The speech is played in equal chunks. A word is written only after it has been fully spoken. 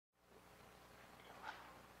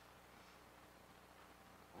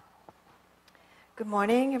Good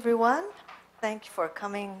morning, everyone. Thank you for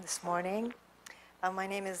coming this morning. My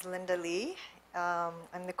name is Linda Lee.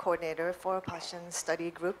 I'm the coordinator for Palchen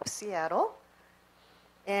Study Group Seattle.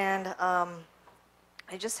 And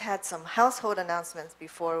I just had some household announcements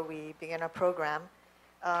before we begin our program.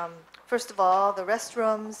 First of all, the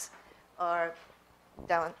restrooms are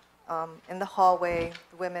down in the hallway,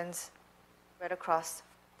 the women's right across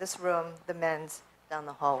this room, the men's down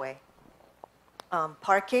the hallway.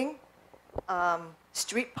 Parking.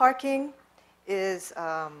 Street parking is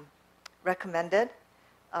recommended.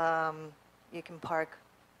 You can park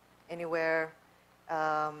anywhere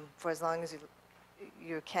for as long as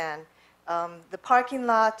you can. The parking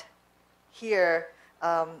lot here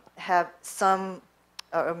have some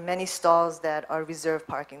or many stalls that are reserved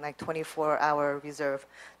parking, like 24-hour reserve.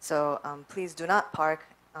 So please do not park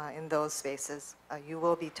in those spaces. You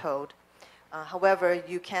will be towed. However,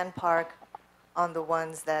 you can park on the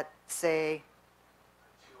ones that say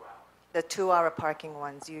the 2-hour parking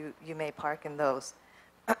ones. You may park in those.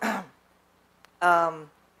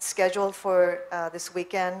 Scheduled for this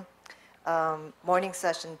weekend, morning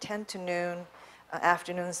session 10 to noon,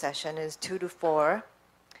 afternoon session is 2 to 4.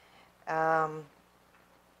 Let's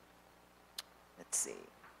see.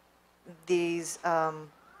 These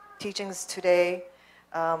teachings today,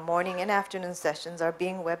 morning and afternoon sessions, are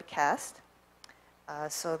being webcast.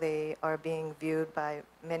 So they are being viewed by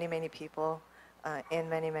many, many people in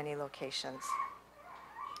many, many locations.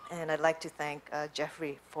 And I'd like to thank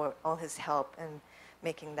Jeffrey for all his help in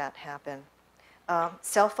making that happen.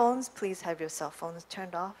 Cell phones, please have your cell phones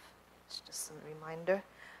turned off. It's just a reminder.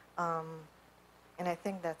 And I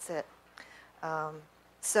think that's it.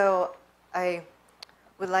 So I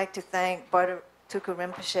would like to thank Bardor Tulku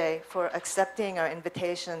Rinpoche for accepting our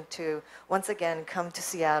invitation to once again come to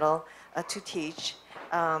Seattle to teach.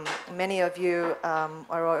 Many of you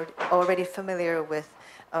are already familiar with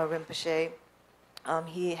Rinpoche.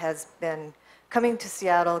 He has been coming to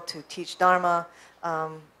Seattle to teach Dharma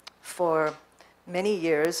for many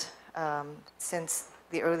years, since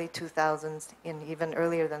the early 2000s, and even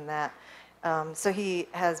earlier than that. So he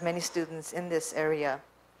has many students in this area.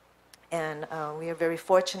 And we are very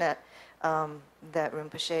fortunate that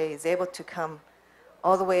Rinpoche is able to come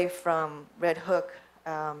all the way from Red Hook,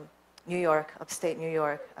 New York, upstate New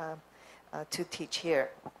York, to teach here.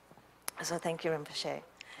 So thank you, Rinpoche.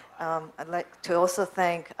 I'd like to also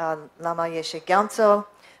thank Lama Yeshe Gyaltso,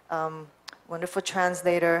 wonderful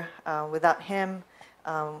translator. Without him,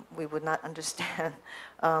 we would not understand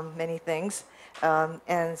many things.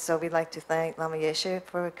 And so we'd like to thank Lama Yeshe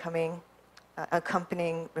for coming,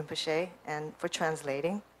 accompanying Rinpoche, and for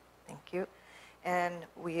translating. Thank you. And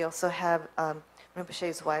we also have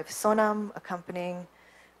Rinpoche's wife, Sonam, accompanying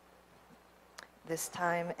this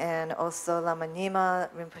time, and also Lama Nima,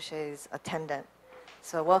 Rinpoche's attendant.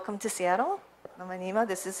 So welcome to Seattle, Lama Nima.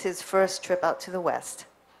 This is his first trip out to the West.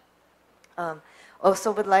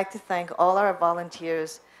 Also would like to thank all our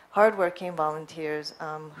volunteers, hardworking volunteers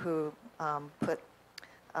who put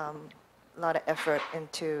a lot of effort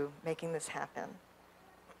into making this happen.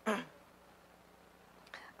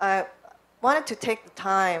 I wanted to take the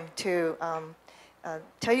time to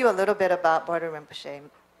tell you a little bit about Bardor Rinpoche,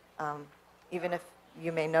 even if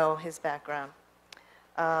you may know his background.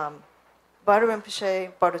 Bardor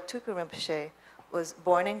Rinpoche, Bardor Tulku Rinpoche, was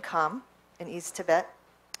born in Kham in East Tibet,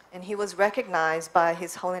 and he was recognized by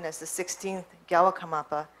His Holiness the 16th Gyalwa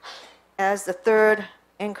Karmapa as the third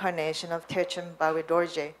incarnation of Terchen Barway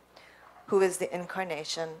Dorje, who is the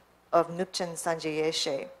incarnation of Nupchen Sangye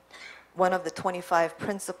Yeshe, one of the 25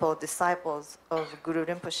 principal disciples of Guru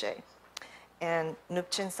Rinpoche. And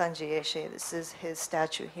Nupchen Sangye Yeshe, this is his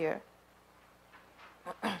statue here.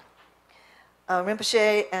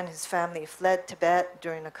 Rinpoche and his family fled Tibet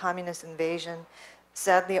during a communist invasion.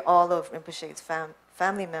 Sadly, all of Rinpoche's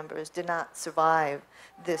family members did not survive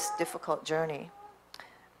this difficult journey.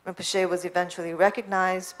 Rinpoche was eventually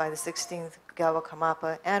recognized by the 16th Gyalwa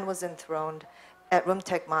Karmapa and was enthroned at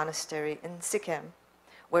Rumtek Monastery in Sikkim,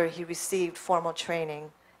 where he received formal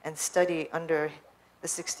training and study under the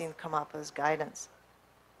 16th Karmapa's guidance.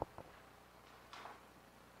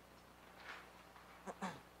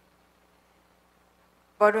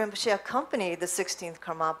 Bardor Rinpoche accompanied the 16th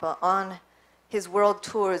Karmapa on his world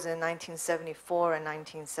tours in 1974 and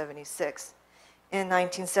 1976. In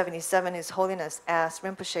 1977, His Holiness asked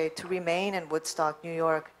Rinpoche to remain in Woodstock, New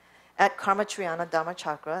York, at Karmatriana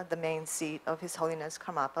Dharmachakra, the main seat of His Holiness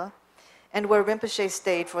Karmapa, and where Rinpoche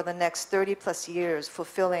stayed for the next 30-plus years,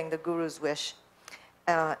 fulfilling the Guru's wish,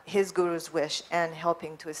 his Guru's wish, and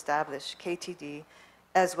helping to establish KTD,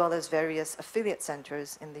 as well as various affiliate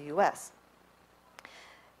centers in the U.S.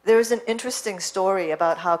 There's an interesting story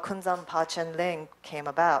about how Kunzam Palchen Ling came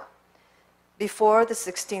about. Before the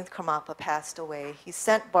 16th Karmapa passed away, he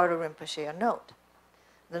sent Bardor Rinpoche a note.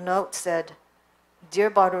 The note said, "Dear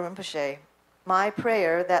Bardor Rinpoche, my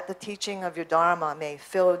prayer that the teaching of your Dharma may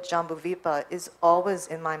fill Jambudvipa is always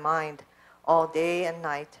in my mind, all day and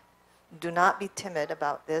night. Do not be timid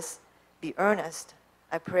about this. Be earnest.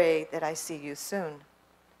 I pray that I see you soon.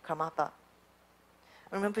 Karmapa."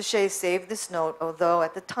 Rinpoche saved this note, although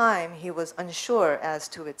at the time he was unsure as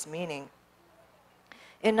to its meaning.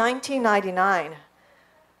 In 1999,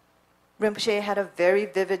 Rinpoche had a very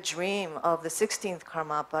vivid dream of the 16th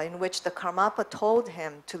Karmapa, in which the Karmapa told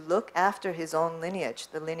him to look after his own lineage,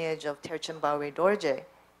 the lineage of Terchen Barway Dorje.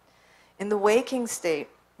 In the waking state,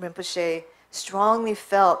 Rinpoche strongly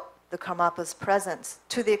felt the Karmapa's presence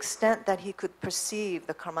to the extent that he could perceive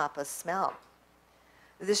the Karmapa's smell.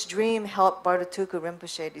 This dream helped Bardor Tulku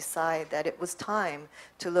Rinpoche decide that it was time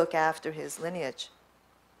to look after his lineage.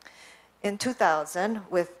 In 2000,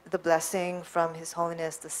 with the blessing from His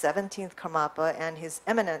Holiness the 17th Karmapa and His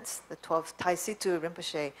Eminence, the 12th Taisitu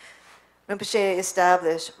Rinpoche, Rinpoche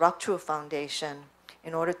established Rakchu Foundation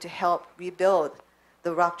in order to help rebuild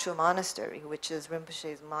the Rakchu Monastery, which is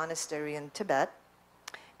Rinpoche's monastery in Tibet,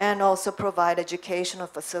 and also provide educational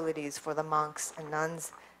facilities for the monks and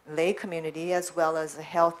nuns, lay community, as well as a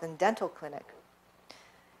health and dental clinic.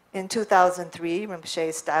 In 2003, Rinpoche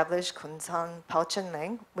established Kunzam Palchen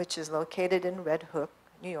Ling, which is located in Red Hook,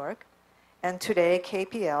 New York. And today,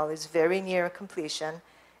 KPL is very near completion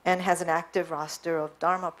and has an active roster of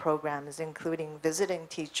Dharma programs, including visiting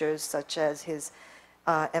teachers such as His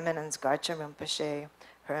Eminence Garchen Rinpoche,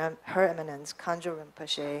 Her Eminence Kanjo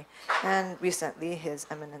Rinpoche, and recently His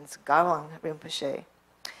Eminence Gawang Rinpoche.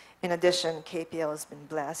 In addition, KPL has been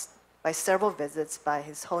blessed by several visits by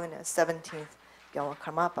His Holiness 17th Gyalwa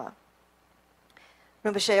Karmapa.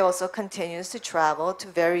 Rinpoche also continues to travel to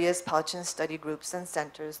various Palchen study groups and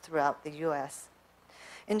centers throughout the U.S.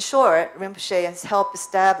 In short, Rinpoche has helped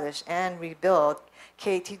establish and rebuild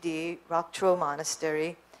KTD Rakchu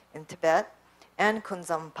Monastery in Tibet and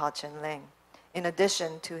Kunzam Palchen Ling, in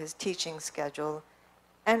addition to his teaching schedule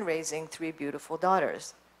and raising 3 beautiful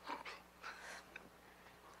daughters.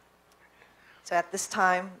 So at this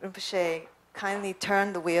time, Rinpoche kindly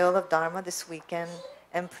turn the wheel of Dharma this weekend,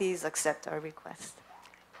 and please accept our request.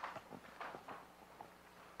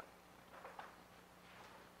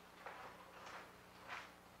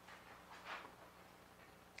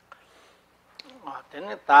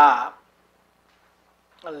 Teneta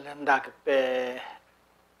Lenda Pe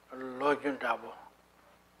Lojundabo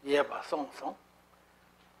Yeba Song Song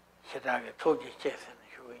Shitake Toji Chessen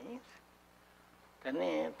Shuins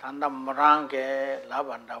Teni Tanda Morange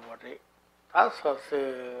Lavandabori That's was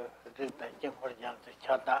the Jimhorjan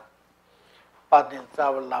Chata Padin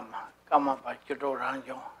Savalama Kama Bachudo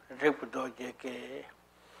Ranjo Ripudoje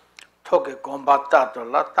Toge Gombata to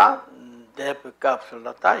Lata Dep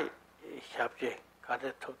Capsulata Shabje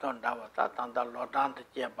Kade Toton Davata Tanda Lodan de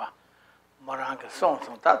Jeba Moranga Song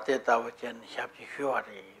that data which in Shabji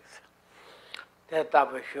Shuaris. Data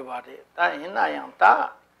with Shuari, Tainayanta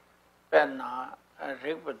Penna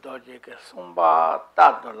Ripudoje Sumba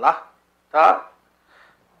Tadola. Ta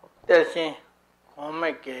Teshin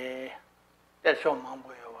Homeke Tesho Mambo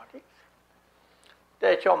Yovaris.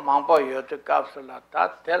 Tesho Mambo Yotu Capsula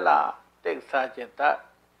Tela Take Sajeta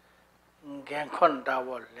Genkon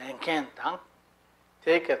Davo Lenken Tang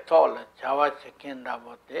Take a tall Java Chicken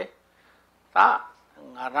Davote Ta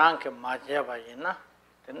Naranke Majeva Yina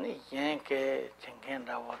Teni Yenke Chinken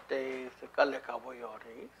Davote Kalekabo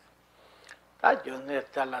Yoris Ta June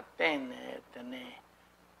Talatene Teni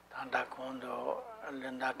Tanda Kondo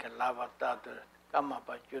Linda ke Lavata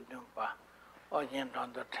Kamapa Judumpa Ojen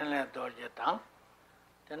on the Tenle Dorje Tang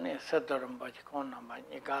Tene Sedorum Bachkona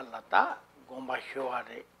Nigalata Gomba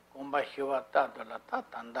Shuata Dolata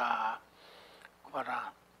Tanda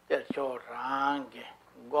Kora Techo Range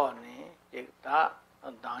Goni Jikta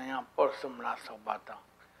Danya Porsum La Sobata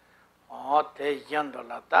O Te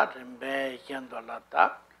Yandolata Rimbe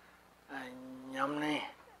Yandolata Nyamni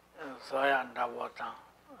Zoyanda Wata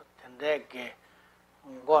Tendeke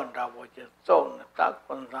Gonda was zone attack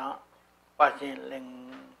on the Palchen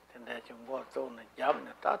Ling Tendation was zone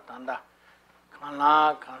Jabneta Tanda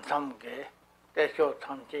Kana Kansamge Tesho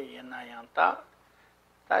Tamchi Yanayanta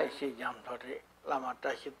Taishi Jamtori Lama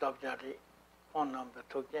Tashi Topjari one of the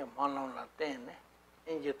Toke Monon Latene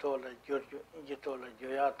Injitola Giorgio Injitola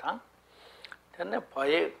Joyatan Tene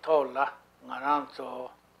Poye Tola Naranzo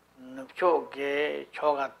Nupchoge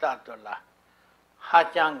Chogatatola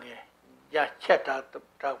Hajange Jacheta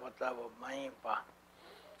Tapatavo Maimpa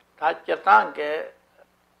Tachatange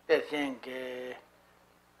대신에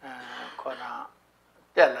코나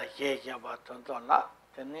때라 예자바 돈돌라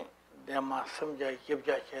되니 내마 섬자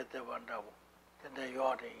입자 해대 번다고 근데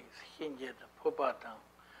요리 신제도 포바당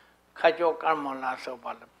가족 깔몰라서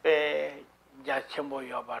발빼 야첨보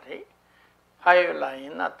요바리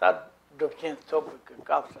하이라이나 다 돕진 속그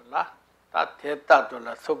값을라 다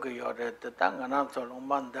됐다돌라 속그 요래 땅가나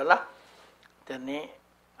솔롱만들라 되니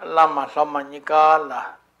라마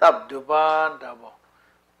소마니까라 답두반다보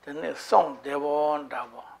되니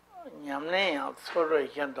송대본다보 냠네 소로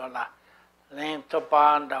현돌라 랭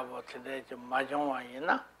토반다보 되데 좀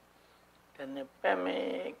마종와이나 되니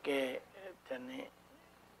빼메게 되니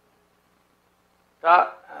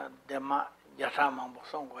다 데마 야사망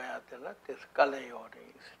복송고야 되라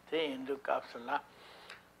데스칼레요리 테 인도 값을라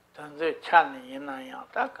전세 찬이 있나요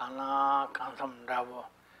다 간라 간섬다보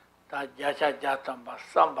다 야샤 자탐바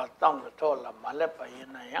삼바 땅도 돌라 말레파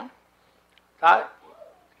있나요 다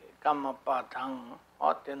감마파당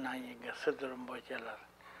어때나이게 스드름 보절라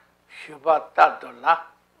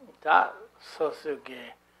슈바따돌라 다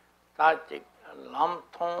소수게 다직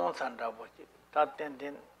람통 산다보지 다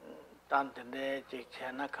텐텐 단텐데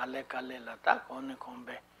직체나 칼레칼레라 다 고네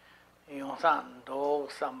콤베 용산 도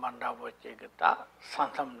삼반다보지 그다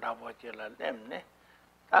산삼다보지라 렘네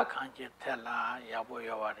다 간지 텔라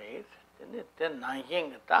야보여와리 근데 된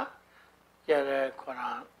나행다 제레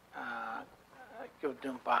코란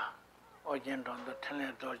교든바 어젠don도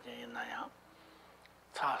틀레 도진이나야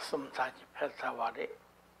사슴사지 패사와리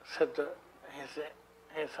세드 해세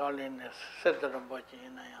해설리네 세드름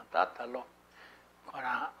보지나야 다탈로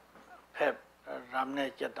코란 펩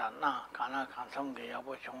람네 제다나 가나 간성게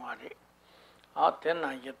야보 총와리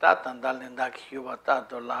아테나 이다 단달린다 키우바다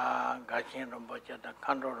돌라 가신 롬보체다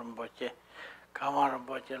칸로 롬보체 가마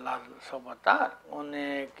롬보체 라 소바다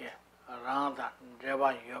오네게 라다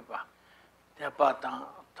제바 요바 대바당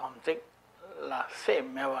톰틱 라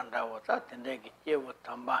세메반다보다 텐데기 제부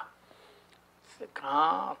탐바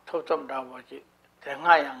가 토tom다보지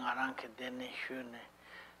대가양아랑케 되네 슈네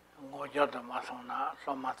ngojoda masona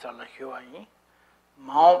somasala hyuai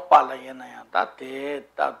mao palayana ta te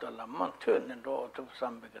ta to la mon thu ne do tu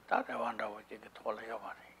sambe ta rawanda wo ji ke thola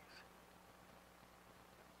yawari.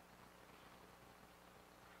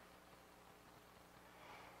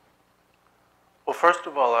 Well, first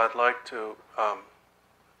of all, I'd like to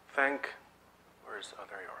thank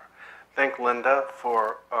there you are. Thank Linda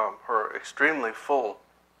for her extremely full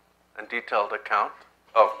and detailed account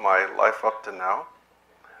of my life up to now.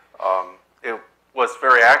 It was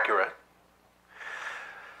very accurate.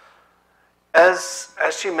 As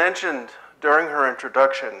she mentioned during her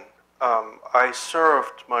introduction, I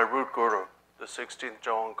served my root guru, the 16th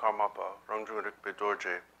Joan Karmapa, Rangchurik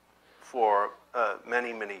Dorje, for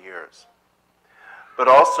many, many years. But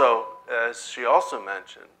also, as she also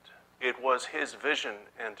mentioned, it was his vision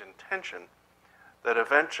and intention that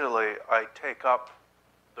eventually I take up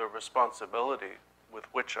the responsibility with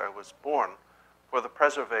which I was born for the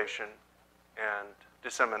preservation and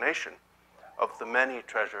dissemination of the many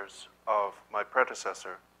treasures of my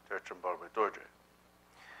predecessor, Barway Dorje.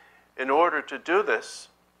 In order to do this,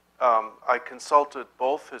 I consulted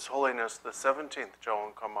both His Holiness the 17th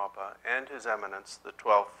Joan Karmapa and His Eminence the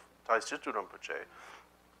 12th Taisitu Rinpoche,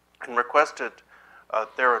 and requested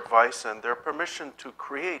their advice and their permission to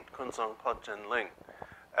create Kunzang Palchen Ling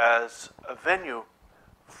as a venue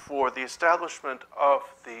for the establishment of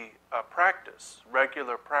the practice,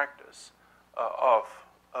 regular practice of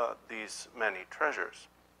these many treasures.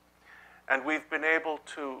 And we've been able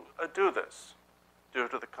to do this due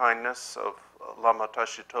to the kindness of Lama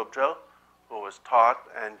Tashi Tobjo, who has taught,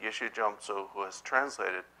 and Yeshe Jomso, who has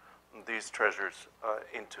translated these treasures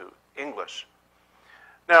into English.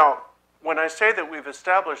 Now, when I say that we've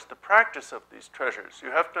established the practice of these treasures,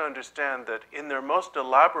 you have to understand that in their most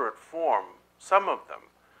elaborate form, some of them,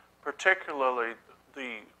 particularly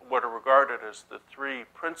what are regarded as the three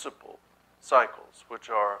principal cycles, which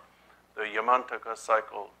are the Yamantaka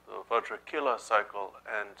cycle, the Vajrakila cycle,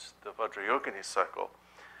 and the Vajrayogini cycle,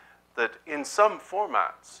 that in some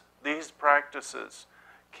formats, these practices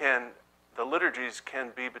the liturgies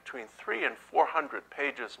can be between 300 and 400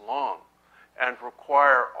 pages long and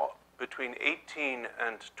require between 18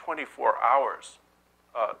 and 24 hours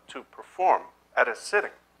to perform at a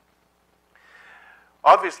sitting.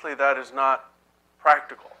 Obviously, that is not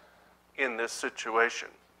practical in this situation,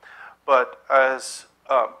 but as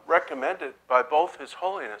recommended by both His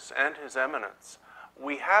Holiness and His Eminence,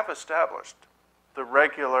 we have established the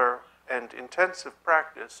regular and intensive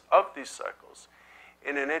practice of these cycles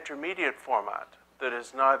in an intermediate format that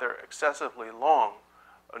is neither excessively long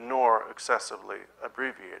nor excessively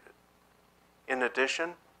abbreviated. In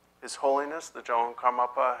addition, His Holiness, the Jawang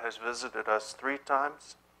Karmapa, has visited us 3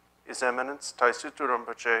 times. His Eminence, Taisutu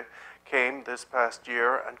Rinpoche, came this past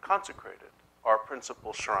year and consecrated our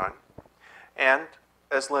principal shrine. And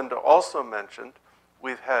as Linda also mentioned,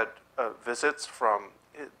 we've had visits from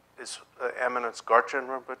His Eminence Garchen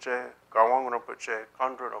Rinpoche, Garwang Rinpoche,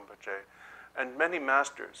 Khandro Rinpoche, and many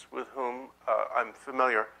masters with whom I'm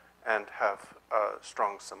familiar and have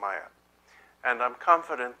strong samaya. And I'm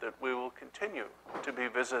confident that we will continue to be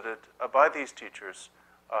visited by these teachers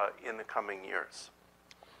in the coming years.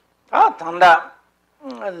 Tanda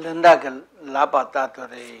Linda Labata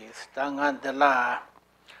Stangan de la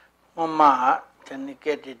Mama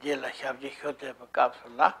Teniketi de la Shabji Hote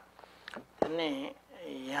Capsula, Teni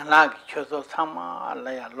Yanak Choso Sama,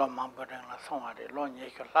 Laya Loma Bering la Sonari, Lonya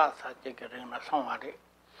Lasa, Jiggering la Sonari,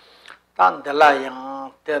 Tan de la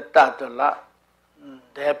Yang Tetatola,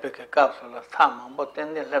 the epic capsule, Sama, but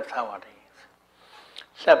then the left Sawari.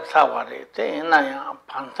 Left Sawari, Tena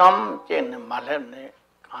Pansam, Jane Malene,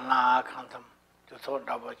 Kana Kantam, to sort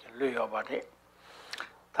of what you lose about it.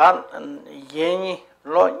 Tan Yeni,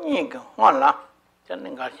 Lonig, Walla,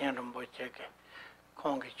 Jenning Garchan Bocheke,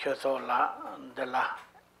 Kongi Chosola, de la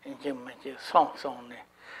Injimaji Song Song,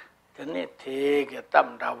 the need take a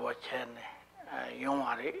tam dabo chene,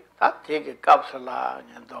 Yomari, that take a capsula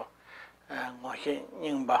and do Moshi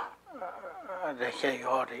Nimba, the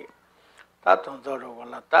Shayori, that on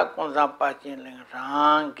Zorola, that comes up patching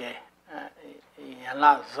Range,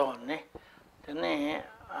 Yana Zone, the name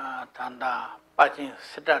Tanda patching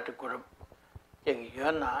Siddhartha group.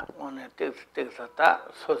 Yona on a takes a ta,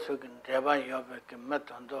 so you can Deva Yobek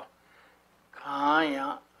Metondo,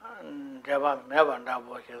 Kaya, Deva Mevanda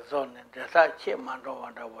was a zone, and the Sachi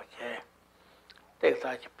Mandovanda was here. Takes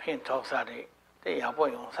such paint of Sadi, the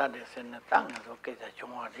Yaboy on Sadis in the tongue as okay at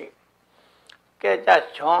Chomadi. Get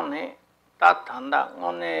that Choni, that Tanda,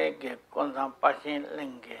 only get constant passing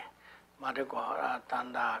linge, Madigo,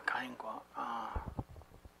 Tanda, Kaingo,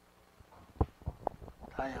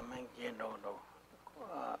 Tayamang Yendo.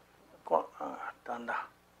 Tanda.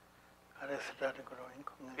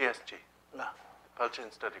 PSG.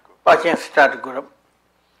 Palchen Study Group. Palchen Study Group.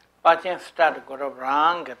 Palchen Study Group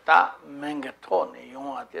Rangata Mengatoni,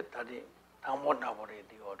 Yonati, Tamona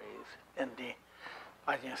already orders. And the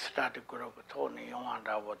Palchen Study Group Tony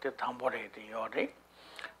Yonda, what the Tambore Yori.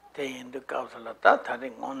 They in the Kausalata,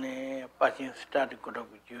 having only Palchen Study Group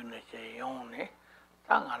Junior Yone,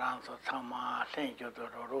 Tangaranso Sama, Saint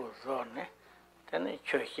Jodoro Zone. Then a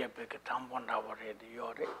church epic Tambona already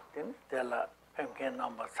yori, then tell a Pemke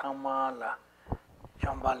number Sama la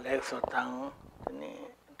Chamba Lex or Tang, then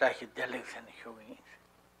Dashi Delix and Hewings.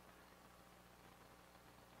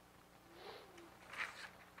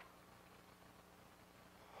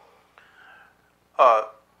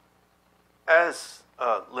 As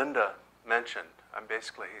Linda mentioned,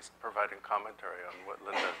 he's providing commentary on what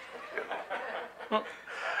Linda,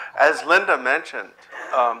 As Linda mentioned,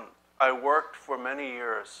 I worked for many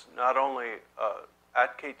years, not only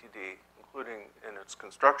at KTD, including in its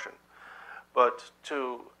construction, but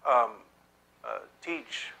to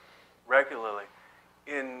teach regularly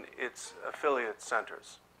in its affiliate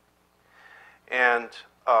centers. And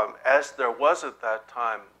as there was at that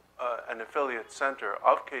time an affiliate center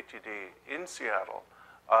of KTD in Seattle,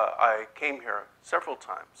 I came here several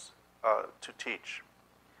times to teach.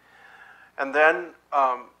 And then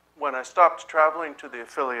when I stopped traveling to the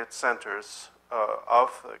affiliate centers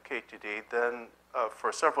of KTD, then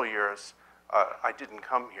for several years I didn't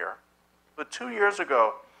come here. But 2 years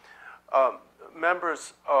ago,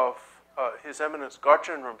 members of His Eminence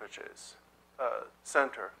Garchen Rinpoche's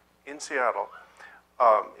center in Seattle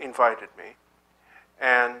invited me.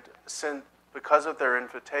 And because of their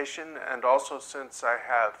invitation, and also since I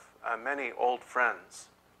have many old friends,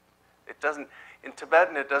 in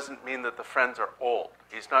Tibetan, it doesn't mean that the friends are old.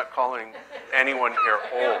 He's not calling anyone here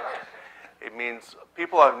old. It means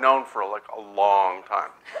people I've known for like a long time.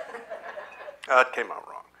 That came out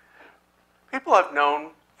wrong. People I've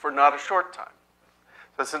known for not a short time.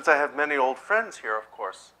 So since I have many old friends here, of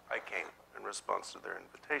course, I came in response to their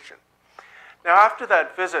invitation. Now, after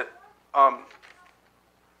that visit,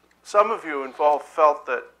 some of you involved felt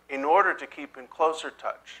that in order to keep in closer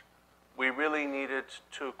touch, we really needed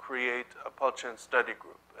to create a Palchen study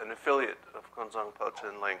group, an affiliate of Kondzang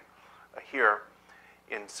Palchen Ling here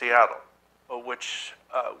in Seattle, which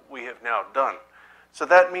we have now done. So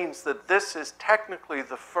that means that this is technically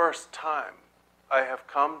the first time I have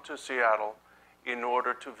come to Seattle in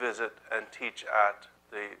order to visit and teach at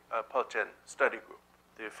the Palchen study group,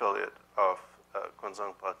 the affiliate of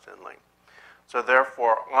Kondzang Palchen Ling. So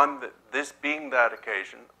therefore, on this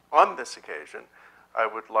occasion, I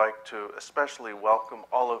would like to especially welcome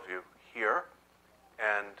all of you here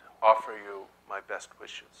and offer you my best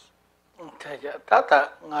wishes.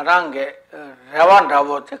 Tata Narange Ravanda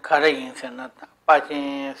was the carrying senata,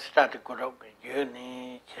 Palchen started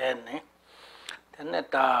Uni Chene,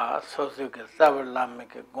 Teneta Sosuke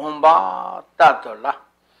Savalamic Gomba Tatola,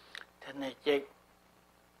 Tenejek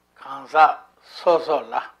Kansa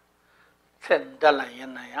Sosola, Sendala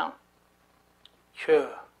Yenayang, Chu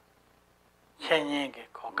Chenyeke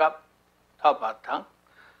Kokap, Tabatang,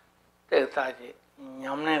 Tesaji,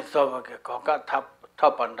 Yamne Sobake Koka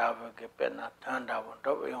Topandavake Pena, turned out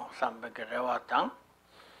on some big rewatang.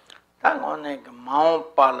 Tang on a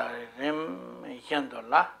Mount Palarim,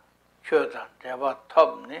 Yendola, Chudan, Deva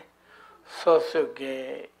Topni,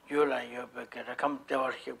 Sosuke, Jula Yobeke, come to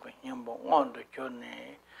worship with him on the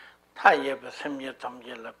journey. Tayeb Semya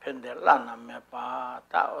Tamjela Pendelana Mepa,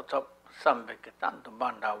 Taotop, Sambeke, Tanto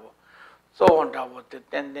Bandawo. So on that was the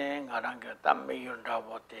tending aranga tammy on that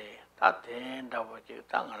what that end of what you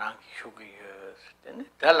tongue around sugar years. Then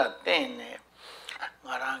tell a thing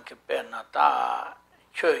aranke penata,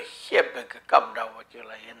 church shepek come down what you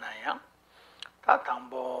like in a young.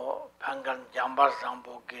 Tatambo, Pangan Jamba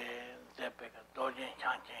Zamboke, Zepek, Dojin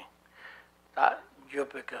Chanching. That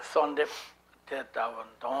Jupek Sunday, Tetavan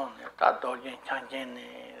Don, that Dojin Chanching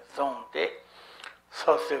Zonde.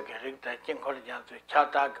 Sosuke, the Chinkorjan to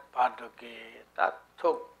Chatak Paduki, that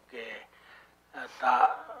took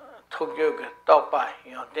Tokyo Topa,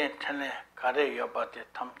 your dentine, Kare Yobati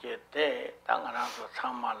Tamje de, Tangaranto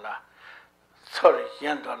Samala, sorry,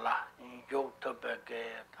 Yendola, in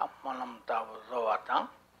Yotobeke, Tamanam Tavozovatan.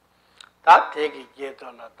 That take it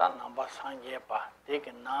Jetola, that number Sanjepa, take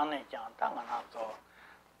Nane Jan, Tanganato,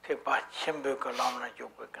 take by Chimbuka Lama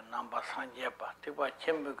Jubik, number Sanjepa, take by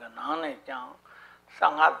Chimbuka Nane Jan.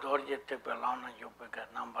 Sanga Dorje Tepelana Yupeka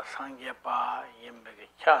number Sanjepa Yembeke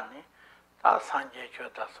Chani, Ta Sanje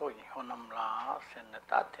Chota Soji Honamla,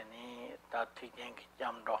 Senatatini, Tatijank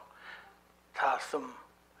Jamdo, Tasum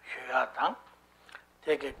Shuyatang,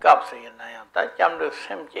 take a capsa in Nayan, that Jamdo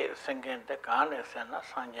Semje singing the Kane Sena,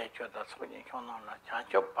 Sanje Chota Soji Honamla,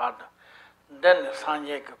 Chancho Pada, then the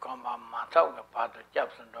Sanje Kamba Mataga Pada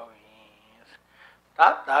Japson Dogi.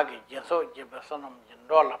 That dagi Jeso Jibasonum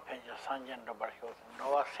Jindola Penja Sanjan Dobarhos,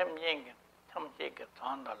 Nova Semjing, Tamjik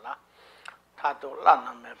Tondola, Tato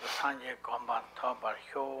Lana Meba Sanje Combat Tobar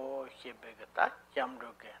Ho, Shibigata,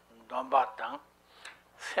 Jamduke, Dombatang,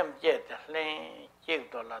 Semjet, Lane,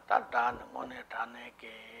 Jigdola, Tadan,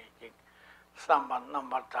 Monetaneke, Samba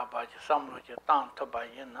number Tabaj, Samluja Tan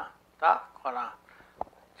Tobayina, Ta Kora.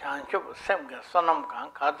 Chanchup Semga Sonam Kan,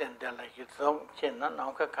 Katin de la Yuzong, China,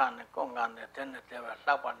 Naukakan, Kongan, the tentative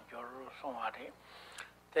Laban Joru Somari,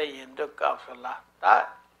 they in the Kapsula,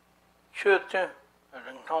 that shooting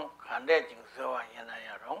Ringtong, Kandajing Zoa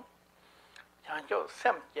Yanayarong. Chancho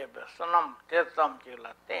Semjeb, Sonam, Desam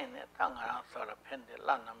Jila, Tene, Tangaran Sora Pendi,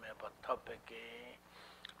 Lana Meba Topic,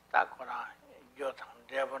 Takora, Jotan,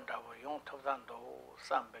 Devonda, Young Tozando,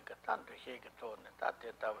 Sambekatan to shake a tone, that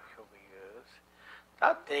did our sugar years.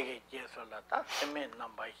 That take a Jesola, that semi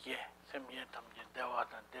number here, semi Tamji Dewat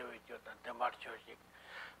and David Jota, Demar Church,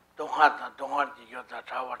 Donhata, Donhati Jota,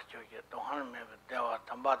 Tower Church, Donhan Dewa,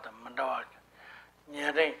 Tambata, Mandawat,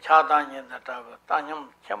 nearing Chadan in the Tower, Tanyam,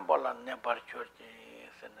 Chambola, Nepar Church,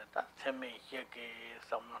 Senator, semi Sheki,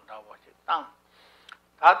 Samnata was it down.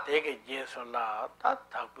 That take a Jesola, that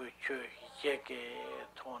Tabu Church, Sheki,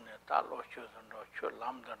 Tone, Talo Shoes and Rochu,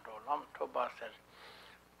 Lamdan, Lam Tobas.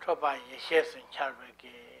 Tropa Yeshes in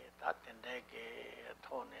Charviki, that in Deke,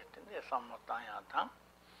 Tony, some of Tanyatan.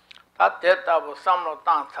 That data was some of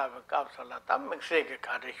dance have a capsula, that makes a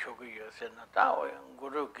Kari Shugi, Senata, and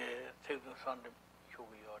Guruke, Signals on the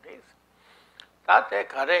Shugi days. That a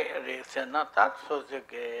Kare Senata,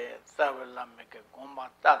 Suzuki, Savila make a Gomba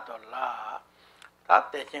Tatola,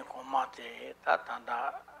 that taking Komati, that and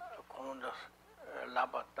Kondos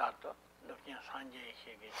Labatato, looking Sanjay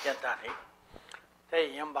Shigi, Jetari.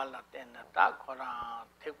 They yambala in the Takora,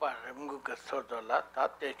 Tipa Remguka Sotola,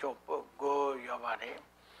 that they chop go Yavari,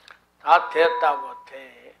 that Teta Vote,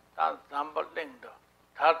 that Zambalindo,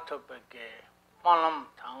 that Topeke, Monam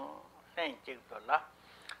Tang, Saint Chictola,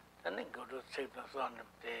 then they go to Signals on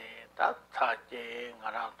the day, that Taji,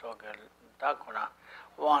 Narantoga, Takora,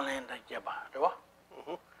 one in the Jabba,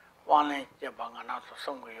 one in Jabang and also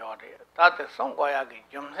Songoyori, that is Songoyagi,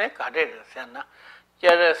 Jumse, Kadid, Sena.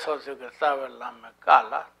 Jere Sosuke Savela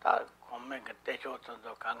Makala, that Comega Techoto do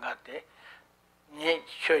Kangate, Ni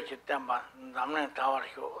Church Temba, Namne Tower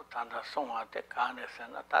Hill, Tanda Songa, the Kanes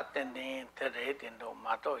and that ending Terate in the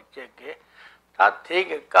Mato Jeke, 다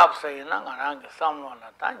되게 값이나 나랑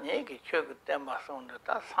상관없나 다 얘기 추고 때마 손도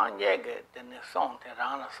다 상제게 되는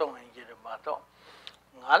손대라나 손인지를 봐도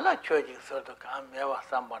나라 초지서도 감매와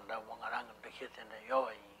상관다 뭔가랑 그렇게 되는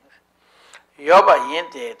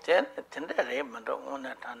여바인데 텐데레 만도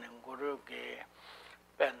오늘 타는 구르게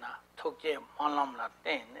배나 톡제 만남라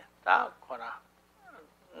때네 다 거라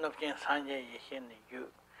높긴 산제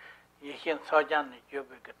예신 서장의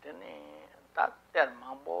교배 그때네 다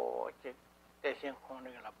때만보 대신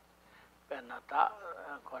공리가 배나다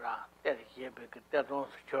거라 때리게 그때도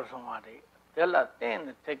조성하리 될라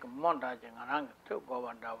때는 되게 mon다징랑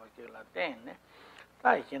투고반다고 지라 때네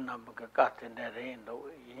다이신나 그 같은데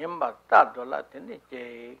레인도 임바 따돌라 때네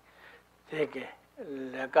제 되게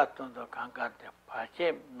레가톤도 강가데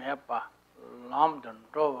파체 메파 람던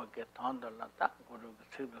로게 던돌라다 구루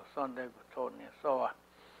스도 선데고 토네 소와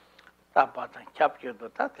따바탄 캡처도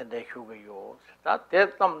따텐데 휴고요 다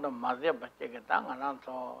대점도 맞게 받게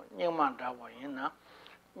당하나서 닝만다고 있나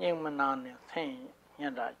닝만나네 생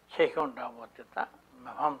니다 체콘다고 됐다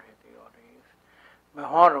마함리디요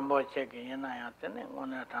마하르 뭐 체게 있나야 때네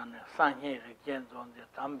오늘 다네 산해를 견존데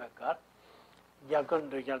담백가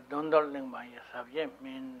야근도 잘 돈돌링 많이 사비에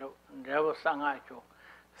민도 레고 상하죠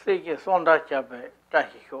세계 손다 잡에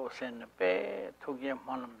다시 효센베 투게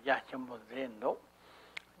만음 야침보 젠도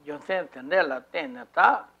요새 텐데라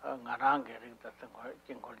때네다 나랑게 릭다 생걸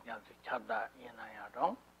진골jan스 찾다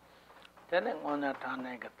이나야동 때네 오늘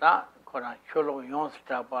다네 그다 거랑 쇼로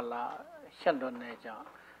용스타 발라 현도내자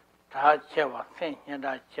다 채와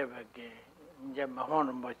생현다 채베게 이제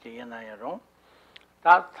마호는 뭐지 이나야동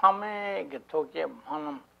다 참에 그 토게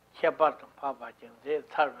만음 채바도 파바진데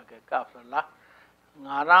살베게 값을라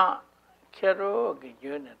나라 캐로 그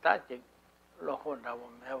전에 다지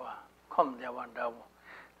로혼다고 매와 컴대wan다고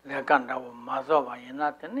레간다고 마저바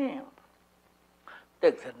이나더니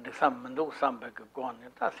텍센데 삼문도 삼백고 권에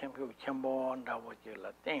다 생표 첨본다고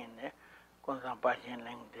지라 때네 konsan Palchen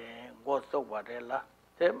lengde goso warela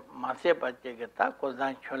te masye pache ta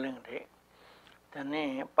kozan cholengde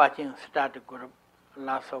tene Palchen start group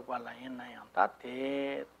la so kwala ina yang ta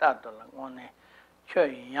te ta to la ngone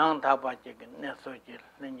chöy yang ta pache ne so ji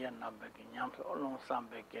lenje na be nyam so long sam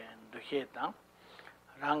be ke du she ta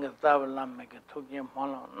rang ta la me ke thu ke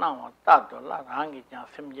mo na wa ta to la rang ge jang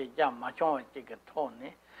sim je ja ma chong che ke tho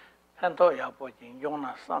ne 한 더 야보진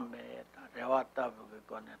용나 삼배 레와 따부고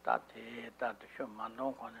거네 따테 따도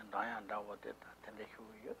쇼만동 거네 나야다고 됐다 텐데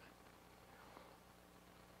휴요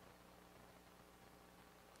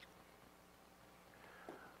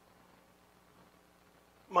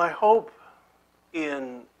My hope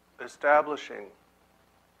in establishing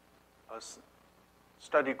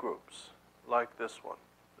study groups like this one,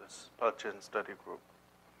 this Palchen study group,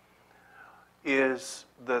 is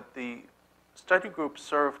that the study groups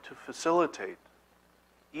serve to facilitate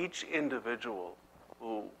each individual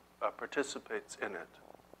who participates in it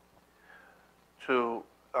to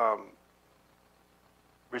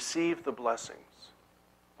receive the blessings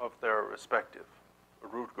of their respective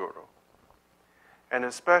root guru, and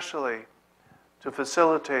especially to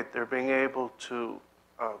facilitate their being able to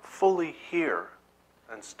fully hear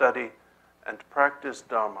and study and practice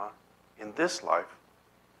Dharma in this life,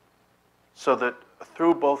 so that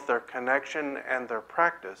through both their connection and their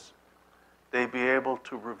practice, they be able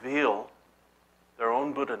to reveal their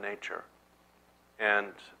own Buddha nature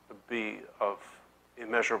and be of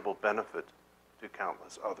immeasurable benefit to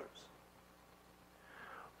countless others.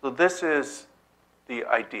 So this is the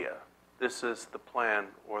idea, this is the plan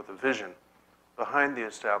or the vision behind the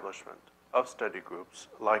establishment of study groups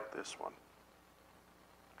like this one.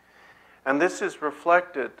 And this is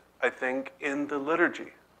reflected, I think, in the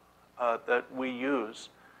liturgy that we use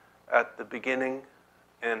at the beginning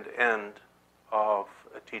and end of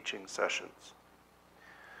teaching sessions.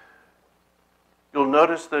 You'll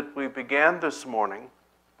notice that we began this morning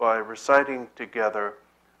by reciting together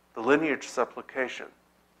the lineage supplication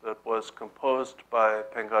that was composed by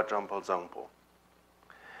Penga Jompo Zangpo.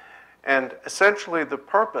 And essentially the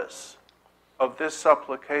purpose of this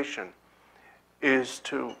supplication is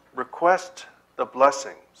to request the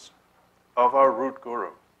blessings of our root guru,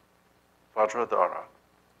 Buddhadharma,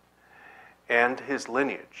 and his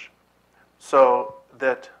lineage, so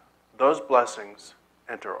that those blessings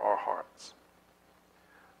enter our hearts.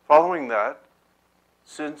 Following that,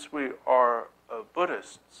 since we are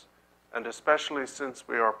Buddhists, and especially since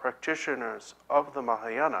we are practitioners of the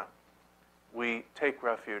Mahayana, we take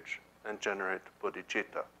refuge and generate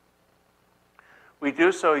bodhicitta. We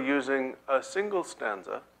do so using a single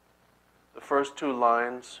stanza. The first two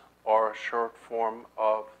lines are a short form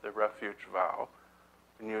of the refuge vow.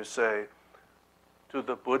 When you say, to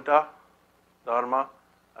the Buddha, Dharma,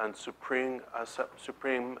 and supreme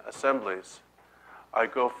assemblies, I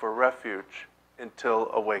go for refuge until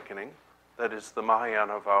awakening. That is the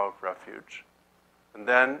Mahayana vow of refuge. And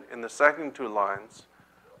then in the second two lines,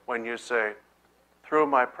 when you say, through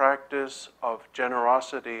my practice of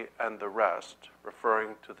generosity and the rest,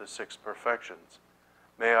 referring to the six perfections,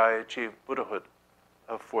 may I achieve Buddhahood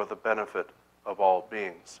for the benefit of all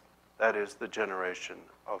beings. That is the generation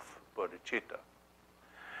of bodhicitta.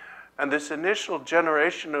 And this initial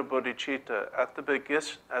generation of bodhicitta at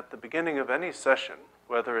the beginning of any session,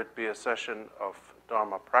 whether it be a session of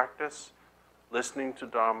Dharma practice, listening to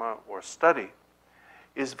Dharma, or study,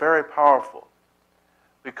 is very powerful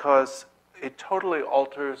because it totally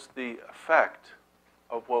alters the effect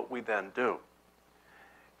of what we then do.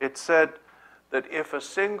 It said that if a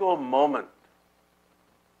single moment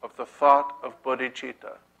of the thought of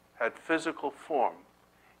bodhicitta had physical form,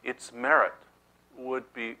 its merit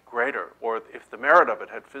would be greater, or if the merit of it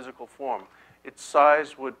had physical form, its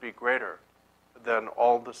size would be greater than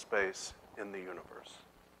all the space in the universe.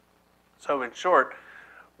 So in short,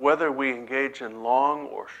 whether we engage in long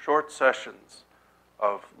or short sessions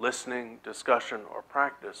of listening, discussion, or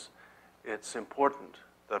practice, it's important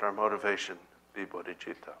that our motivation be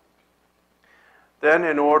bodhicitta. Then,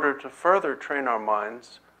 in order to further train our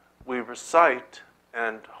minds, we recite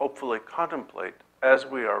and hopefully contemplate, as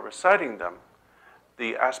we are reciting them,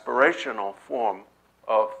 the aspirational form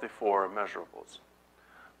of the four immeasurables.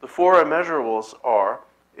 The four immeasurables are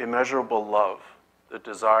immeasurable love, the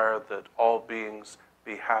desire that all beings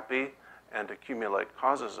be happy and accumulate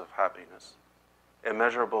causes of happiness;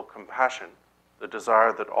 immeasurable compassion, the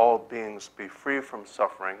desire that all beings be free from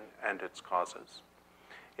suffering and its causes;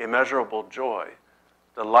 immeasurable joy,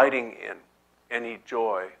 delighting in any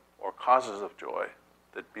joy or causes of joy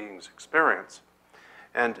that beings experience;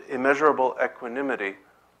 and immeasurable equanimity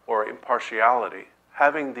or impartiality,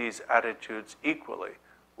 having these attitudes equally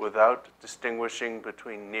without distinguishing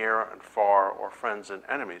between near and far or friends and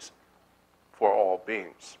enemies for all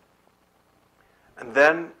beings. And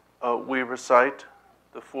then we recite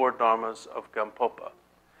the four dharmas of Gampopa.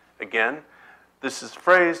 Again, this is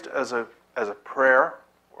phrased as a prayer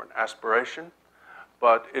or an aspiration,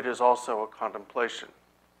 but it is also a contemplation.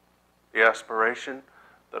 The aspiration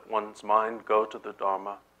that one's mind go to the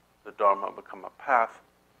Dharma become a path,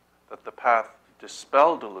 that the path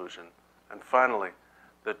dispel delusion, and finally,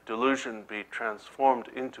 that delusion be transformed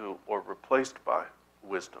into or replaced by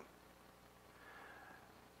wisdom.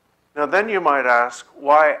 Now then you might ask,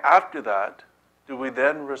 why after that do we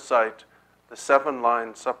then recite the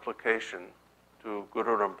 7-line supplication to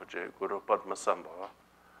Guru Rinpoche, Guru Padmasambhava,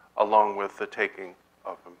 along with the taking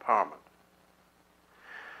of empowerment?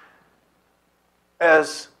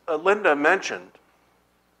 As Linda mentioned,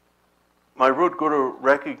 my root guru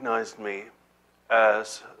recognized me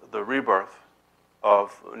as the rebirth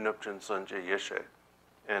of Nupchen Sanje Yeshe,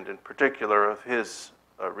 and in particular of his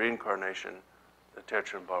reincarnation, the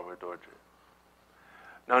Terchen Barway Dorje.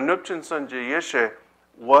 Now, Nupchen Sanje Yeshe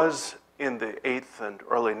was, in the 8th and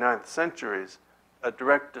early 9th centuries, a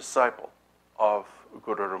direct disciple of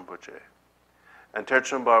Guru Rinpoche. And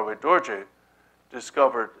Terchen Barway Dorje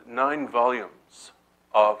discovered 9 volumes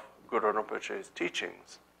of Guru Rinpoche's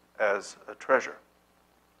teachings as a treasure.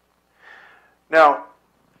 Now,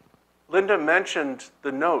 Linda mentioned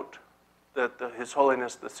the note that His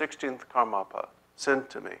Holiness the 16th Karmapa sent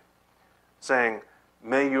to me, saying,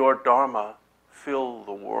 "May your Dharma fill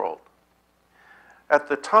the world." At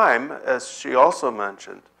the time, as she also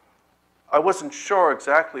mentioned, I wasn't sure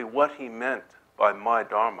exactly what he meant by my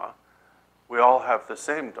Dharma. We all have the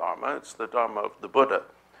same Dharma. It's the Dharma of the Buddha.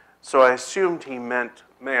 So I assumed he meant,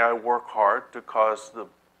 may I work hard to cause the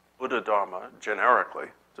Buddhadharma, generically,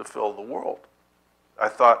 to fill the world. I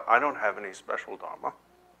thought, I don't have any special Dharma.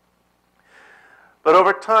 But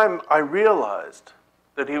over time, I realized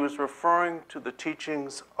that he was referring to the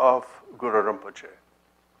teachings of Guru Rinpoche,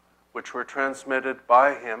 which were transmitted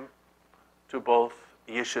by him to both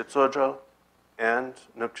Yeshe Tsojo and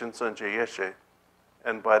Nupchen Sanje Yeshe,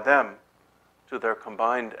 and by them to their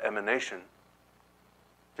combined emanation,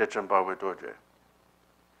 Terchen Barway Dorje.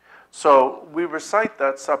 So we recite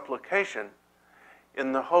that supplication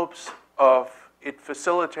in the hopes of it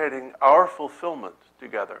facilitating our fulfillment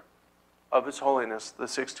together of His Holiness the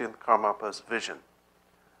 16th Karmapa's vision,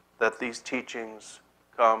 that these teachings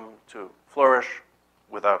come to flourish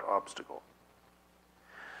without obstacle.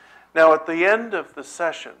 Now, at the end of the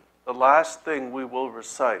session, the last thing we will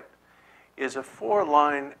recite is a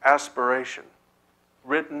 4-line aspiration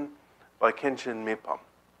written by Khenchen Mipam.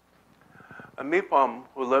 A Mipam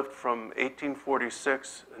who lived from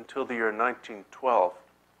 1846 until the year 1912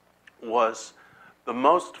 was the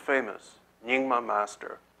most famous Nyingma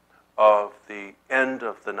master of the end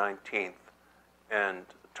of the 19th and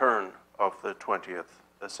turn of the 20th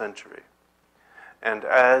century. And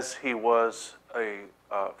as he was a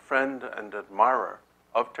friend and admirer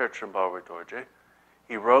of Terchen Barway Dorje,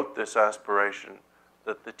 he wrote this aspiration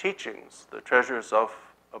that the teachings, the treasures of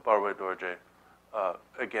Barway Dorje,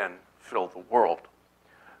 again, fill the world.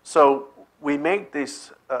 So we make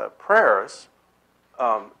these prayers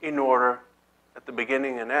in order, at the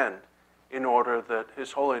beginning and end, in order that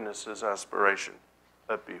His Holiness's aspiration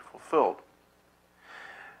be fulfilled.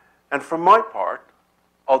 And for my part,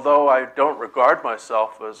 although I don't regard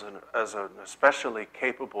myself as an especially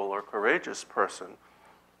capable or courageous person,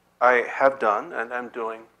 I have done and am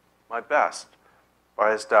doing my best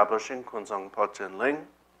by establishing Kunzang Palchen Ling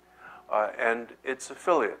and its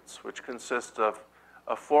affiliates, which consist of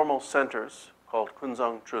formal centers called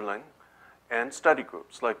Kunzang Chuling and study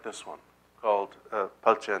groups like this one called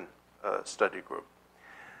Palchen Study Group.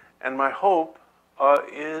 And my hope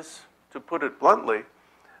is, to put it bluntly,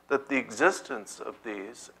 that the existence of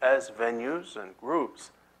these as venues and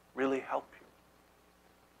groups really help you.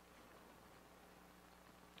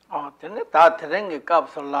 Tene ta terengi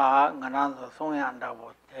kapsula ngananzo songyanda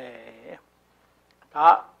bote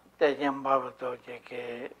ta tejen babato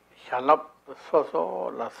ke shalap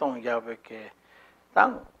soso la songyabe ke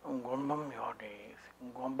tang gombam yode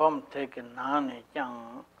gombam teke nane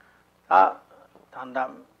chang ta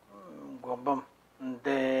tanda gombam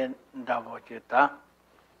de daboche ta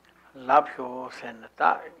lapyo sen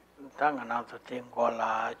ta ngananzo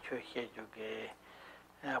tingola chuhe juge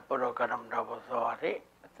porokaram dabozo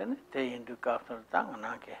te into castle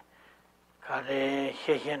tanganake kare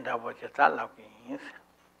sheshen daboche talapins.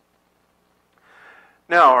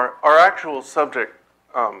 Now, our actual subject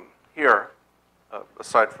here,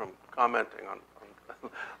 aside from commenting on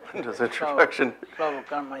Linda's introduction,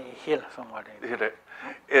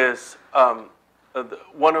 is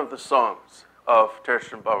one of the songs of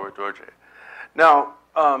Terchen Barway Dorje. Now,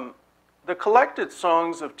 the collected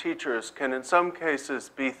songs of teachers can in some cases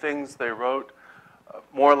be things they wrote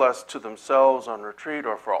more or less to themselves on retreat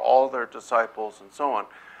or for all their disciples and so on.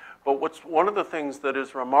 But one of the things that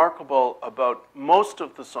is remarkable about most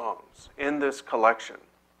of the songs in this collection,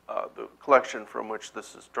 the collection from which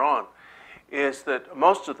this is drawn, is that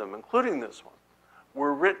most of them, including this one,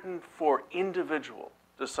 were written for individual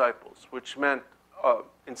disciples, which meant,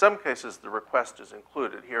 in some cases the request is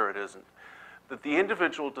included, here it isn't, that the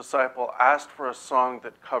individual disciple asked for a song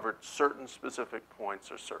that covered certain specific points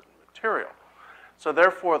or certain material. So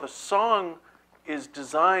therefore, the song is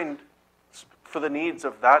designed for the needs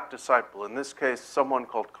of that disciple, in this case, someone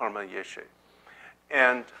called Karma Yeshe.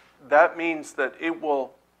 And that means that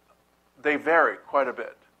they vary quite a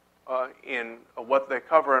bit in what they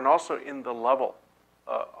cover and also in the level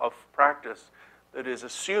of practice that is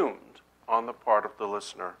assumed on the part of the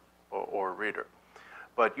listener or reader.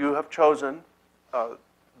 But you have chosen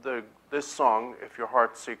this song, If Your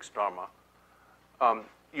Heart Seeks Dharma.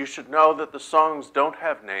 You should know that the songs don't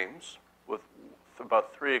have names, with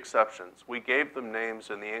about 3 exceptions. We gave them names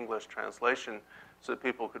in the English translation so that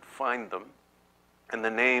people could find them, and the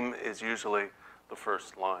name is usually the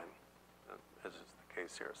first line, as is the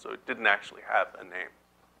case here. So it didn't actually have a name.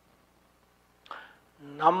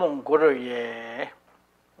 Namon Guru ye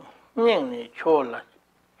Ning Chola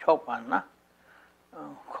Chopana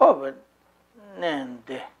Covid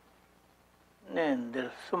Nende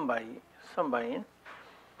Sumbayin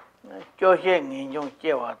Josheng in Jong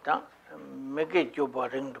Jewata, make it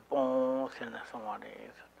Jubaring the Pons and some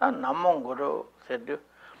others. And Namon Guru said,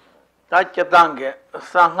 Tachatange,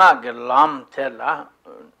 Sangage, Lam Tella,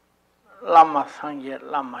 Lama Sanje,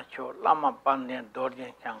 Lama Cho, Lama Pandian,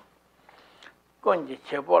 Dorje Chang, Gonji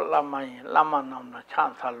Chebo, Lama Namna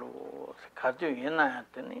Chansalu, Kadu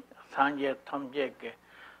Yinatani, Sanje Tomjeke.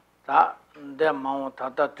 Ta de mao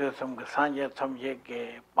tata tu sum ge sanje samje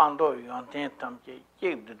ge pando yon ten tamje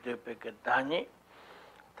jig de pe ge dani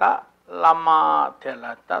ta lama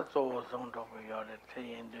tela ta so song do yo de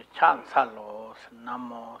yin de chan sa lo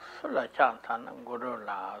namo sula chan tan guru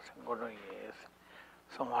la guru yes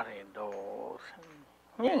somare do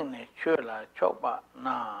ning ne chula choba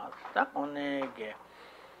na ta one ge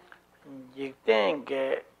jig ten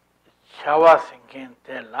ge chawa singen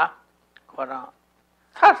tela kora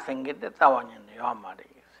Tar singit tawanyan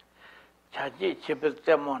yamaris. Chaji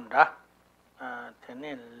chipitemonda,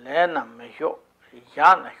 teni lena meho,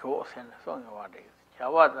 yana ho sen song waris.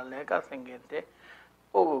 Chawada lega singete,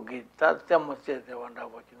 Ogita temose de wanda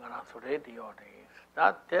watching around Sureti orders.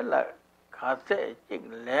 That tella case chig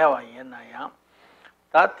leva yenayam,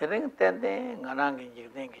 다 드링 때데 나랑게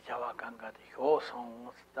지든 게 자와 간가데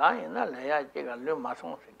효성 다이나 레야 제가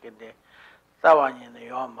르마송 세게데 사와니네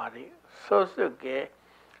요 말이 소스게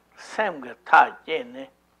샘게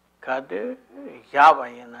타제네 가드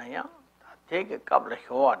야바이나야 되게 갑라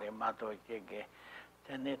효와데 마도 제게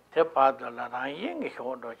되네 대파들라랑 잉게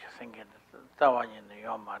효도 생게 사와니네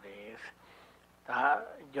요 말이 다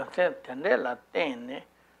요새 텐데라 때네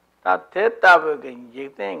다 대답게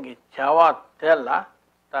지든 자와 될라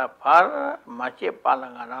다 발 마치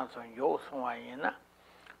발랑아라서 요송와이나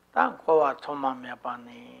다 고와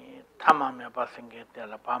초마메바니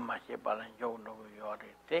타마메바생게텔라 바마치 발랑 요노 요리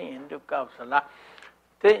대인도 갑슬라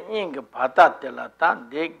대인게 바다텔라 다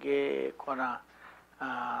되게 코나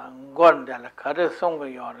gondel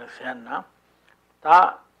카르송고 요르세나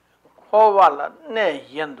다 고발라 네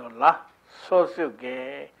yendola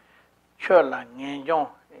소수게 철라 겐종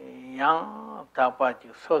양 다바지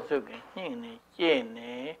소수게 닝네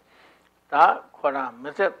제네 다 코라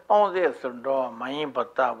메세 똥세 선도 많이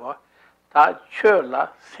받다고 다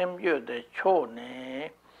철라 샘유데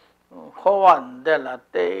초네 호완델라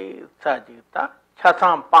때 사지다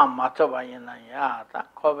차상 빵 맞춰봐야나 다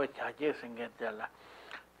코베 자지 생겼달라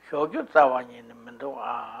효교 자와니는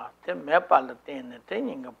면도아 때 매발을 때는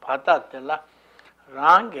때니가 받았달라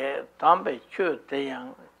랑게 담배 추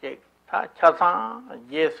대양 다 차상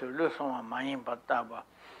예수 루송아 많이 받다봐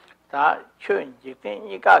다 추인지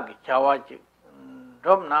이가기 자와지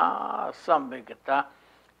롬나 삼베겠다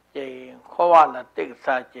제 코와라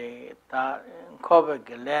틱사제 다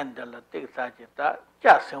코베게 랜들라 틱사제 다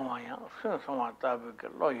자성와야 순송와다베게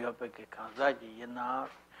로요베게 간자지 이나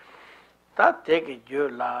다 되게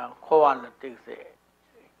줄라 코와라 틱세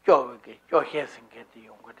쪼베게 쪼셰승게디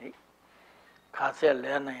용거디 가세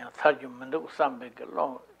레나야 사주문도 삼베게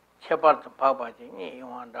로 chebar babaji ni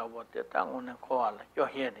yonda wote tangone koala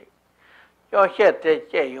yohede yohede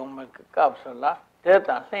che yom kapsala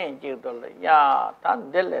deta sen ji dol ya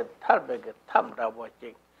tan dele tarbege tamda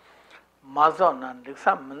wote mazona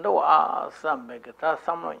diksam mendo a sambege ta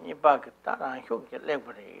samlo ni bag ta ran hyoke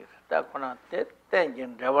lebre ta kona te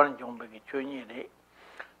tenjin rewan jombege chuni re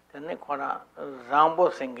tene kona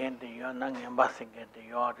rambo singende yo na ngemba singende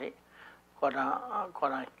yo re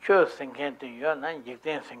koran chö singente yo na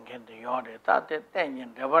yikten singente yo re ta te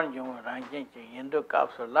tenyin reban jung ranjin che yindu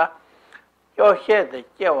kapsula yo she de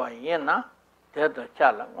jewa yin na de do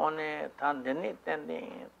chala ngone tan deni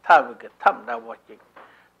tendi tabi ke tamda wochi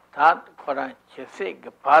ta koran chese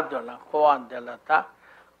ke padola koan de la ta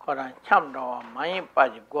koran chamdo mai pa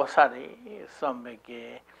ji gosari sombe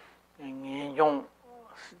ke ngin jong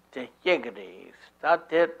te jegre ta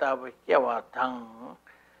te tabi jewa tang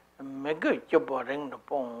mega choboring the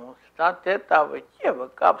pong start teta we cheva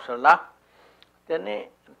kapsula tene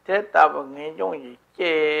teta we ngong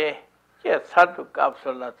che satu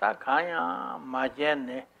kapsula ta khaya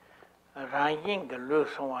majene ranging lu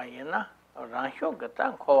swa yena rangsho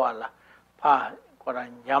gata khowala pa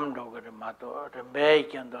koran jam do gre mato be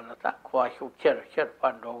kendola ta khwa shu cher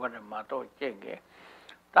pa do gre mato chege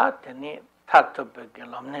ta tene thatto be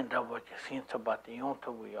lamne da bo sin sabati yon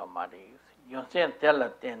to yo mari yonsen tela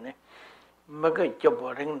tene maga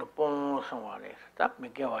choboring the pong sawale ta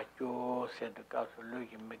megawa cho se de ka so lu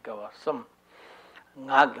megawa sum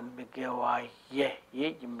ngag megawa ye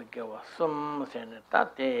megawa sum se ne ta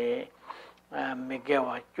te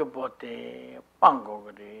megawa chobote pango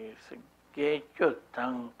gre ge cho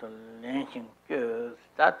tang to lensing cho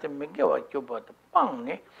ta te megawa chobote pang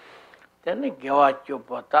ne tene gewa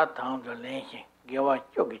chobota tang to lensing gewa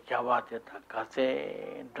chogi chabate ta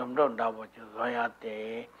kase domdom dabo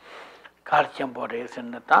zoyate karchen bore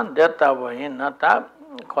sen tan deta bo in ta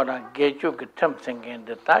kora gechu gitam singen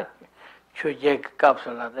ta chuje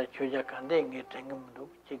kapsula da chuje kande nge tengum du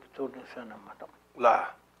chik to de sana mato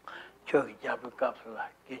La. chogi jabu kapsula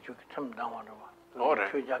gechu gitam dawa Ore.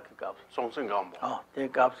 chuje kapsula Songsingambo. oh te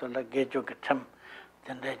kapsula gechu gitam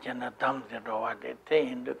tende jana dam de rowa de te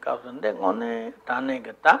indu kapsula de ngone tane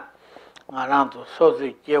gata ngaranto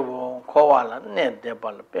sozi jewo kowala ne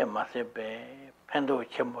debal pe masepe pendo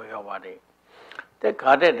chembo yawari te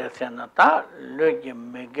kare de senata lugi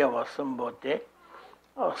megewa sumbote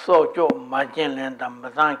sojo majin lenda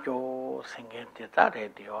mazancho singente ta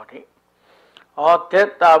re diori o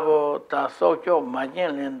te tabo ta sojo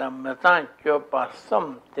majin lenda mazancho pa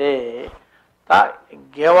sumte ta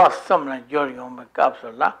gewa sumna joryo me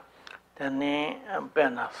kapsula tene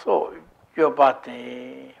pena so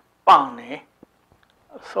jobate pangne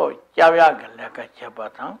so jawya gele ka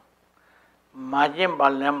chebatang majin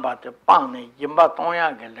balemba te pangne jimba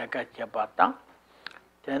tonya gele ka chebatang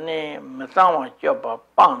tene mesangwa cheba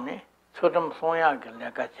pangne chudum sonya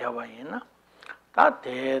gele ka chebayina that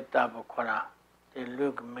the Tabukora, the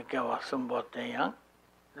Luke Mikawa Sumbo Tayang,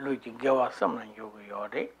 Luke Gawa Summon Yogi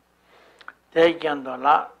Yori. They can do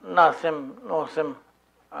nothing, no sim,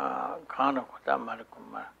 Kanakota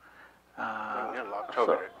Marikuma.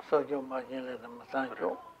 So you imagine the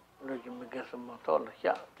Masanjo, Luke Mikasum Motola,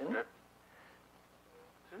 yeah, didn't it?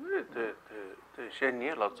 The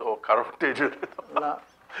Sheni lots of carbonated.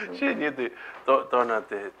 She need the donut,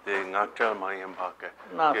 the Nakcha Mayam Baka,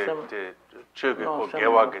 the Chuga,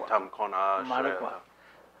 Gewag, Tam Kona,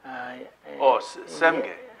 oh,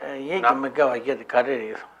 Semge. Yamagawa get the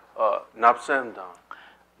carriers. Napsam down,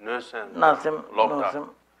 Nursem, Nothing,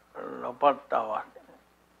 Lopatawa.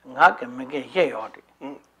 Nak and make a hayody.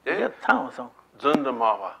 Get town some.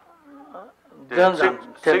 Zundamawa.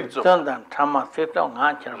 Zundan, Tama, sit on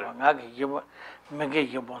Anchor, Nagi,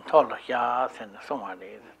 make you Bontola, Yas, and so on.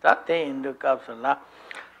 That day in the capsula,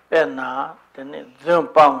 Bena, then Zoom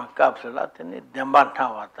Pong capsula, then it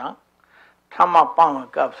Dembantawata, Tama Pong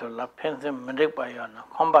capsula, Pensim Medibayana,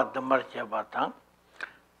 combat the Marchabatan,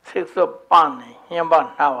 6 of Pani,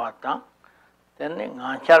 Yambantawata, then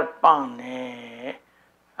Anchar Pani,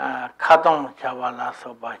 Kadon Chavala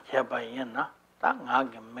Soba Chabayana.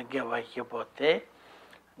 Ngagi megewa hipote,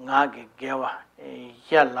 ngagi gewa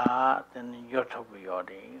yala, then yotobu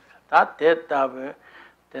yodis. That detabu,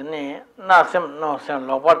 then nothing no sen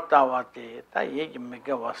lobotawati, that yig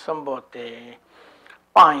megewa sumbote,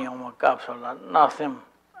 panyom capsula, nothing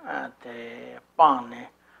at the pane,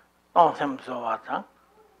 nothing zoata,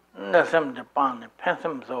 nothing the pane,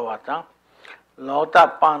 pensum zoata, lota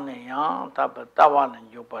pane yan, tabatawan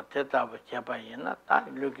and yupateta with chabayana,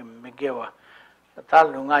 that looking megewa.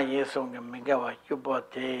 Talunga Yesung and Migawa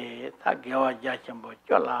Yubote, Tagawa Jachambo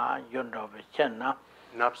Jola, Yondo Vicenna,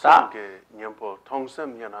 Napsange, Nyampo,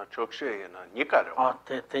 Tongsem, Yana Chokshe, and Nikaro. Oh,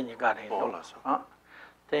 then you got it.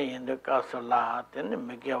 They in the castle, then the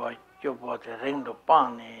Migawa Yubote, Ring the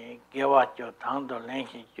Pani, Gawacho, Tando,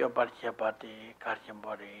 Lenki, Yobat Chapati,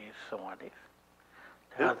 Kachambori, so on it.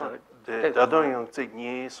 The Dadon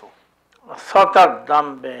Signy so. Sotar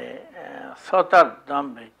Dambe,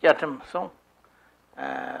 Jatam Song.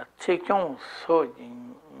 Chicken so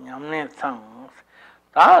in Yamne songs.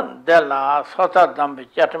 That Della Sota Dambi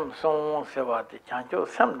Chatham song Sevati Chancho,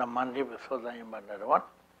 some the Mandi with Soda in one.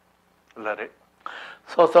 Let it.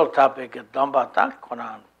 Social topic Dombata,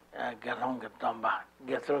 Koran, Galong Domba,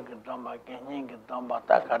 Getrug Domba, Gening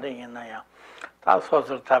Dombata, Kadinaya. That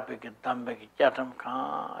social topic Dambi Chatham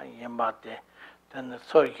Ka Yambate, then the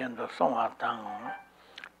Sorican the song at Tang.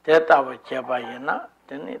 That our Chabayana.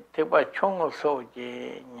 Then it take by Chongo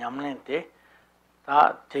Soji Yamlente,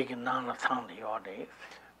 that taking none of Sandy or days.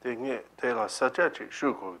 They la Sajachi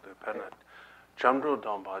Shuko, the Penat, Chamdo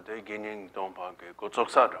Domba, de Guining Domba,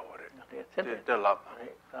 Gotsosada, or it. The love.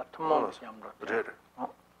 Tomorrow,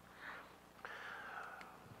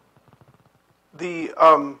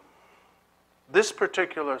 this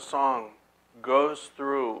particular song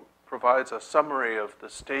provides a summary of the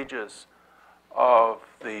stages of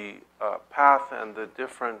the path and the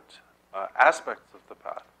different aspects of the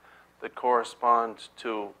path that correspond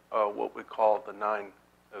to what we call the 9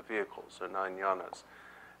 vehicles or 9 yanas.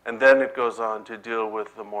 And then it goes on to deal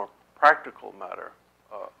with the more practical matter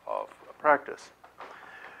of practice.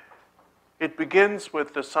 It begins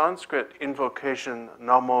with the Sanskrit invocation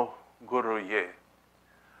Namo Guru Ye.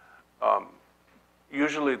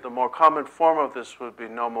 Usually the more common form of this would be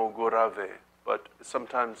Namo Gurave, but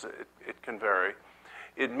sometimes it can vary.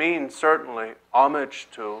 It means certainly homage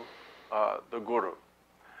to the Guru.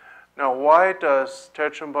 Now, why does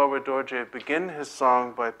Tetsum Barway Dorje begin his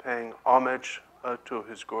song by paying homage to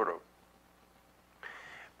his Guru?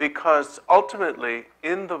 Because ultimately,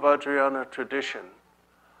 in the Vajrayana tradition,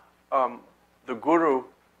 the Guru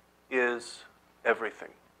is everything.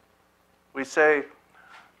 We say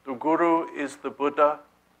the Guru is the Buddha,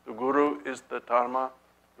 the Guru is the Dharma,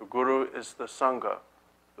 the Guru is the Sangha.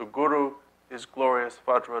 The Guru is glorious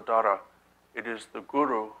Vajradhara. It is the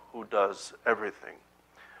Guru who does everything.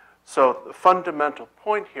 So the fundamental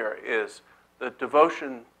point here is that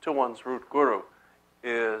devotion to one's root Guru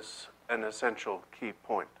is an essential key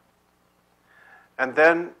point. And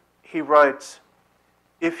then he writes,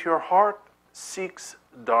 if your heart seeks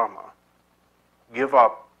Dharma, give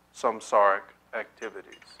up samsaric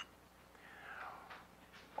activities.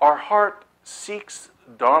 Our heart seeks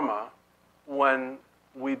Dharma when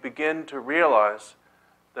we begin to realize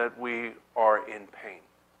that we are in pain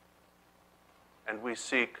and we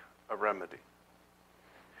seek a remedy.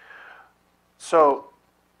 So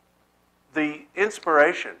the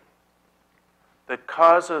inspiration that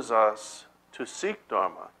causes us to seek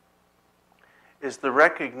Dharma is the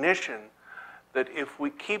recognition that if we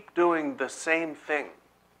keep doing the same thing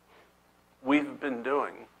we've been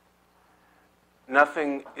doing,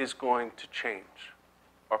 nothing is going to change.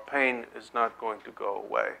 Our pain is not going to go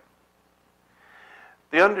away.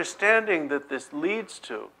 The understanding that this leads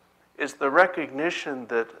to is the recognition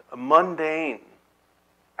that mundane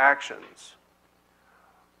actions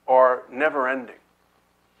are never-ending.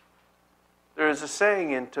 There is a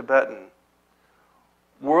saying in Tibetan,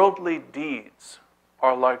 worldly deeds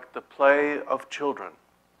are like the play of children.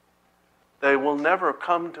 They will never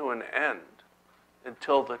come to an end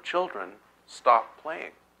until the children stop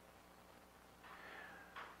playing.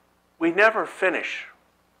 We never finish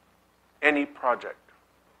any project.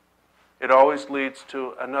 It always leads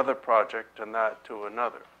to another project and that to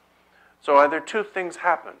another. So either two things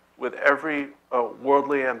happen with every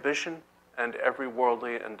worldly ambition and every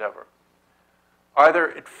worldly endeavor. Either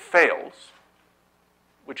it fails,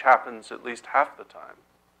 which happens at least half the time,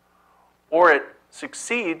 or it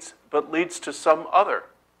succeeds but leads to some other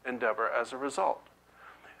endeavor as a result.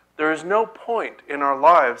 There is no point in our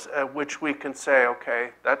lives at which we can say,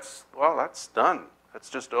 okay, that's done. That's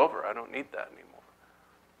just over. I don't need that anymore.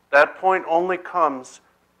 That point only comes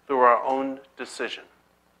through our own decision.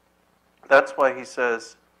 That's why he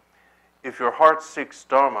says, if your heart seeks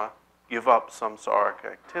Dharma, give up samsaric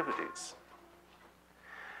activities.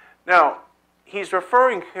 Now, he's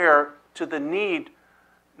referring here to the need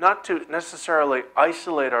not to necessarily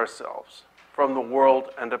isolate ourselves from the world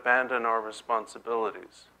and abandon our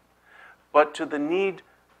responsibilities, but to the need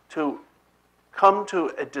to come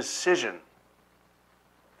to a decision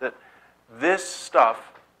that this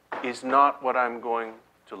stuff is not what I'm going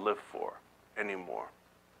to live for anymore.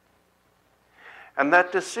 And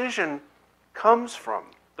that decision comes from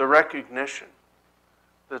the recognition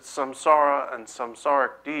that samsara and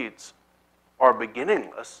samsaric deeds are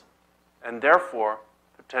beginningless and therefore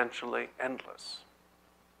potentially endless.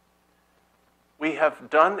 We have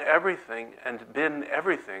done everything and been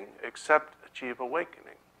everything except achieve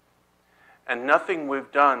awakening. And nothing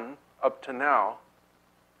we've done up to now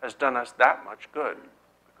has done us that much good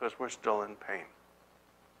because we're still in pain.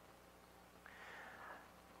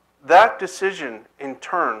 That decision, in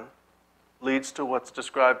turn, leads to what's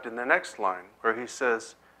described in the next line, where he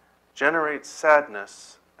says, generates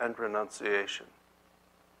sadness and renunciation.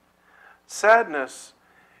 Sadness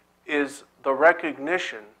is the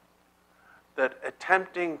recognition that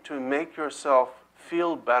attempting to make yourself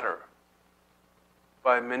feel better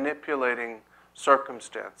by manipulating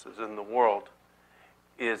circumstances in the world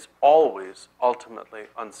is always ultimately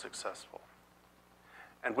unsuccessful.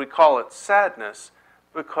 And we call it sadness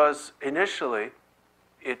because initially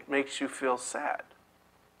it makes you feel sad.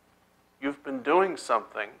 You've been doing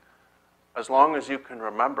something as long as you can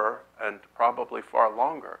remember, and probably far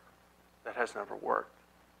longer, that has never worked.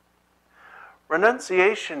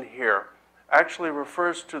 Renunciation here actually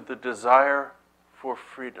refers to the desire for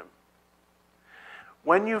freedom.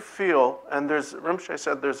 When you feel, and Rinpoche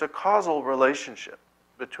said there's a causal relationship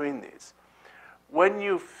between these. When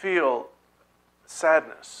you feel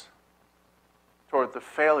sadness toward the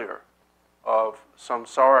failure of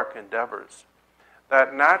samsaric endeavors,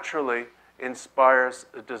 that naturally inspires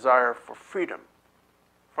a desire for freedom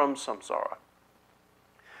from samsara.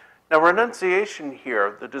 Now, renunciation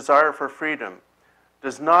here, the desire for freedom,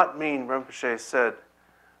 does not mean, Rinpoche said,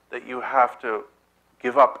 that you have to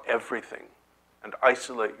give up everything and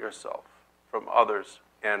isolate yourself from others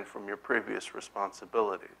and from your previous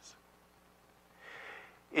responsibilities.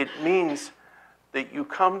 It means that you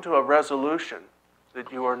come to a resolution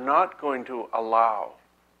that you are not going to allow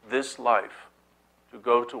this life to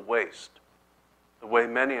go to waste the way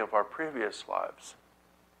many of our previous lives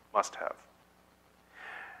must have.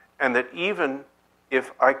 And that even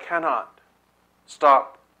if I cannot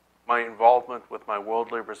stop my involvement with my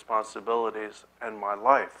worldly responsibilities and my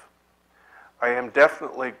life, I am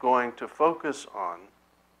definitely going to focus on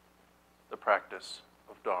the practice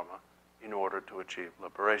of Dharma in order to achieve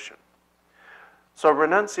liberation. So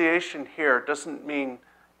renunciation here doesn't mean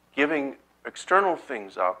giving external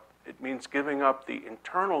things up. It means giving up the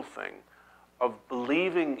internal thing of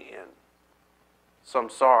believing in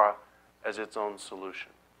samsara as its own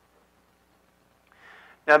solution.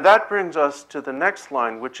 Now that brings us to the next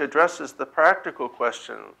line, which addresses the practical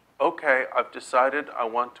question. Okay, I've decided I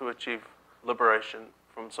want to achieve liberation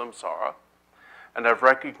from samsara, and I've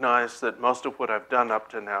recognized that most of what I've done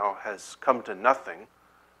up to now has come to nothing.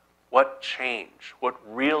 What change, what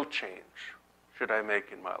real change should I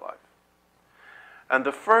make in my life? And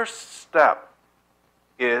the first step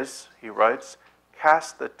is, he writes,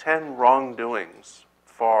 cast the 10 wrongdoings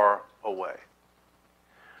far away.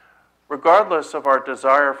 Regardless of our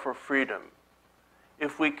desire for freedom,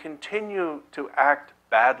 if we continue to act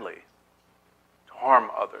badly to harm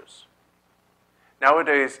others.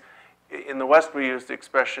 Nowadays, in the West, we use the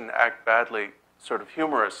expression act badly sort of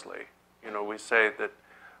humorously. You know, we say that,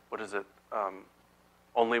 what is it,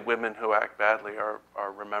 only women who act badly are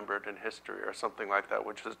remembered in history or something like that,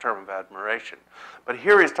 which is a term of admiration. But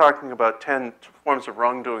here he's talking about 10 forms of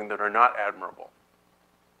wrongdoing that are not admirable.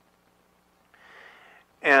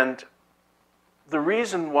 And the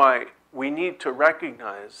reason why we need to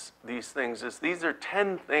recognize these things is these are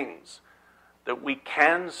 10 things that we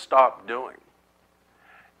can stop doing.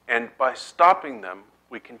 And by stopping them,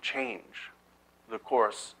 we can change the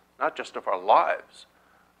course, not just of our lives,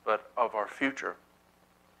 but of our future.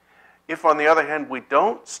 If, on the other hand, we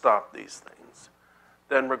don't stop these things,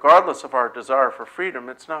 then regardless of our desire for freedom,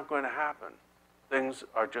 it's not going to happen. Things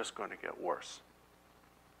are just going to get worse.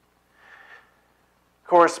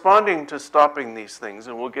 Corresponding to stopping these things,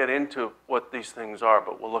 and we'll get into what these things are,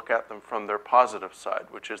 but we'll look at them from their positive side,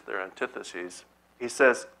 which is their antitheses. He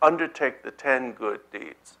says, undertake the 10 good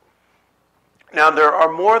deeds. Now, there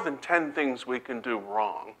are more than 10 things we can do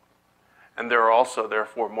wrong, and there are also,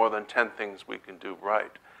 therefore, more than 10 things we can do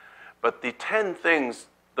right. But the 10 things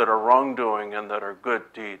that are wrongdoing and that are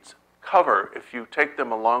good deeds cover, if you take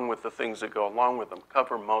them along with the things that go along with them,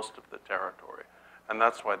 cover most of the territory. And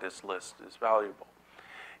that's why this list is valuable.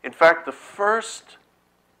 In fact, the first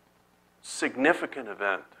significant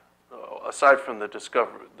event, aside from the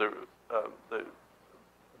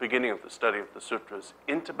beginning of the study of the sutras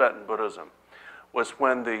in Tibetan Buddhism, was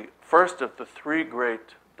when the first of the 3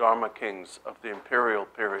 great Dharma kings of the imperial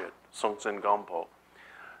period, Songtsen Gampo,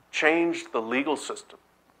 changed the legal system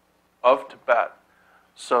of Tibet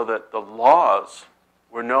so that the laws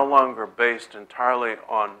were no longer based entirely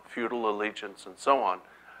on feudal allegiance and so on,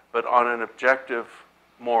 but on an objective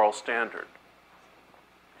moral standard.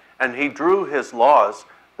 And he drew his laws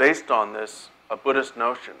based on this, a Buddhist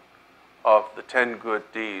notion of the 10 good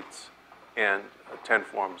deeds and 10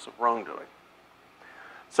 forms of wrongdoing.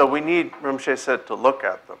 So we need, Rinpoche said, to look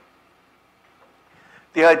at them.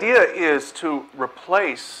 The idea is to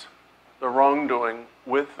replace the wrongdoing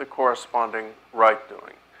with the corresponding right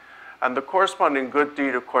doing. And the corresponding good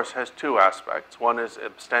deed, of course, has 2 aspects. One is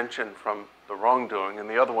abstention from the wrongdoing, and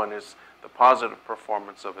the other one is the positive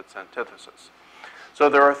performance of its antithesis. So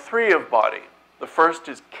there are 3 of body. The first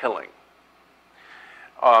is killing.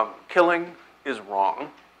 Killing is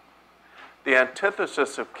wrong. The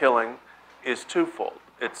antithesis of killing is twofold.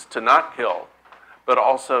 It's to not kill, but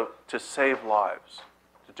also to save lives,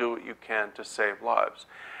 to do what you can to save lives.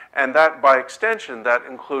 And that, by extension, that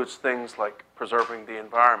includes things like preserving the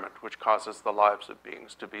environment, which causes the lives of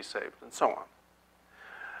beings to be saved, and so on.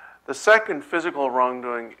 The second physical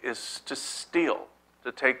wrongdoing is to steal,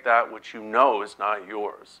 to take that which you know is not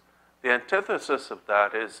yours. The antithesis of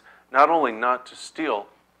that is not only not to steal,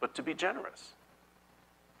 but to be generous,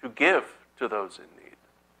 to give to those in need.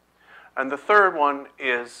 And the third one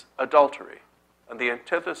is adultery. And the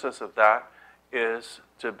antithesis of that is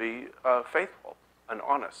to be faithful and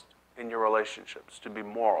honest in your relationships, to be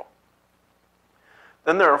moral.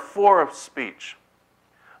 Then there are 4 of speech.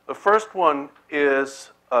 The first one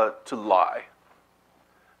is to lie.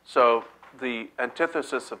 So the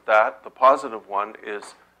antithesis of that, the positive one,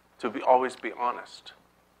 is to always be honest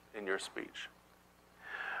in your speech.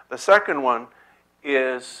 The second one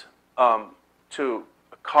is to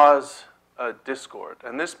cause discord.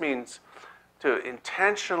 And this means to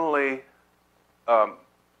intentionally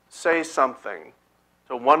say something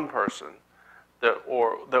to one person that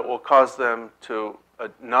will cause them to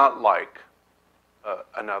not like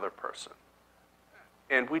another person.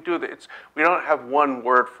 And we do that. We don't have one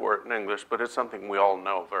word for it in English, but it's something we all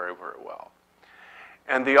know very, very well.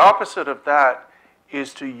 And the opposite of that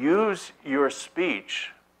is to use your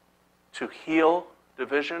speech to heal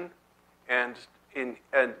division and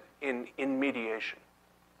in mediation.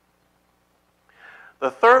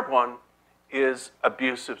 The third one is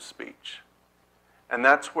abusive speech. And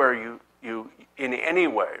that's where you in any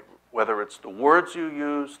way, whether it's the words you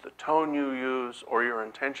use, the tone you use, or your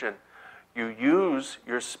intention, you use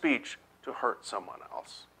your speech to hurt someone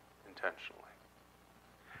else intentionally.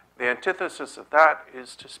 The antithesis of that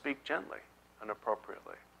is to speak gently and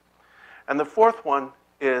appropriately. And the fourth one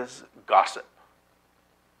is gossip.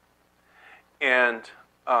 And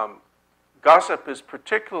gossip is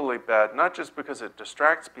particularly bad, not just because it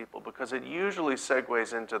distracts people, because it usually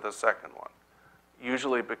segues into the second one,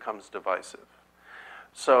 usually becomes divisive.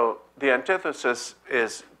 So the antithesis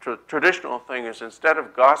is, traditional thing is, instead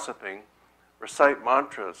of gossiping, recite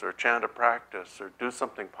mantras or chant a practice or do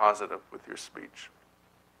something positive with your speech.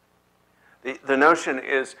 The notion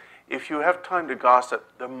is, if you have time to gossip,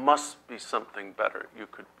 there must be something better you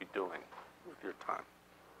could be doing with your time.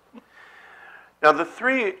 Now, the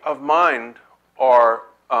three of mind are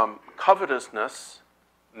covetousness,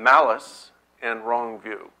 malice, and wrong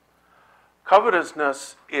view.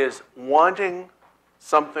 Covetousness is wanting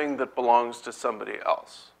something that belongs to somebody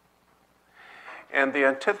else. And the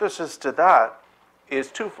antithesis to that is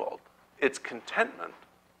twofold. It's contentment,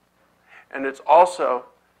 and it's also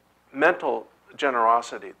mental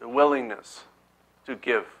generosity, the willingness to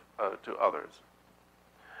give to others.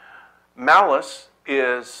 Malice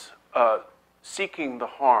is seeking the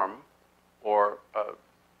harm or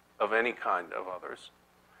of any kind of others.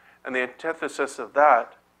 And the antithesis of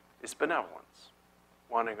that is benevolence,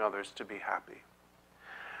 wanting others to be happy.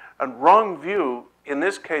 And wrong view, in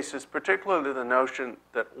this case, is particularly the notion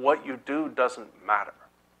that what you do doesn't matter.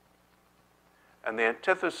 And the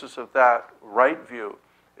antithesis of that, right view,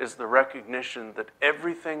 is the recognition that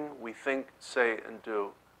everything we think, say, and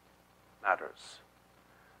do matters.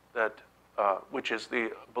 That, which is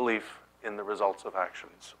the belief in the results of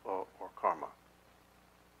actions or karma.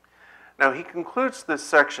 Now, he concludes this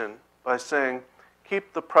section by saying,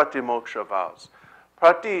 keep the pratimoksha vows.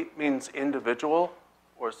 Prati means individual,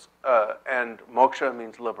 and moksha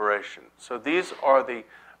means liberation. So these are the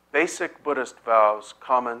basic Buddhist vows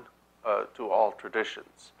common to all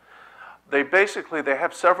traditions. They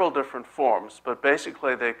have several different forms, but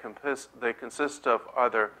basically they consist of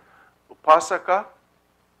either upasaka,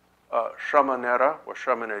 shramanera or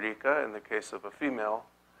shramanarika in the case of a female,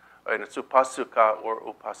 and it's upasuka or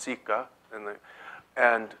upasika,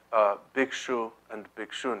 and bhikshu and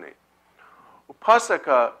bhikshuni.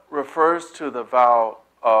 Upasaka refers to the vow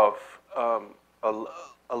of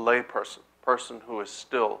a lay person who is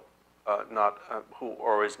still not,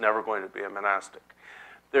 or is never going to be a monastic.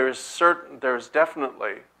 There's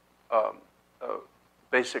definitely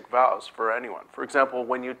basic vows for anyone. For example,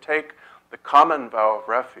 when you take the common vow of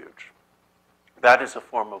refuge, that is a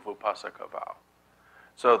form of upasaka vow.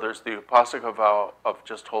 So there's the upasaka vow of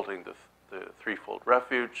just holding the threefold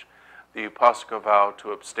refuge, the upasaka vow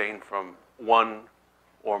to abstain from one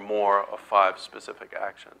or more of 5 specific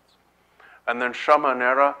actions. And then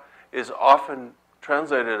shramanera is often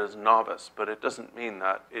translated as novice, but it doesn't mean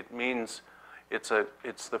that. It means it's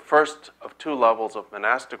the first of 2 levels of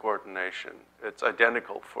monastic ordination. It's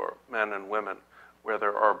identical for men and women, where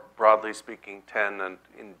there are, broadly speaking, 10 and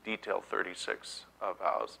in detail 36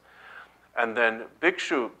 vows. And then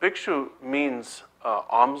bhikshu means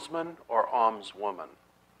almsman or almswoman,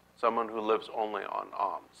 someone who lives only on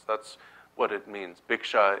alms. That's what it means.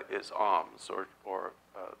 Bhiksha is alms, or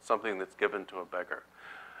something that's given to a beggar.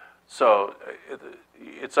 So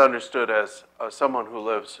it's understood as someone who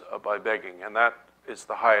lives by begging, and that is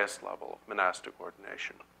the highest level of monastic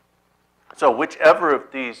ordination. So whichever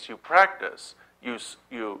of these you practice, you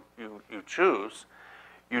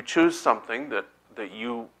choose something that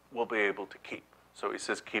you will be able to keep. So he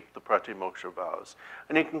says, keep the pratimoksha vows.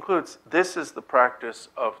 And he concludes, this is the practice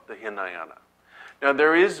of the Hinayana. Now,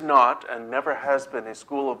 there is not, and never has been, a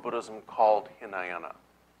school of Buddhism called Hinayana.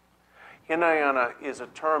 Hinayana is a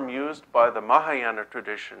term used by the Mahayana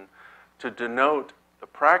tradition to denote the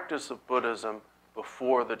practice of Buddhism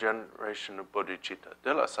before the generation of bodhicitta,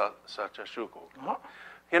 de la Sachashuko.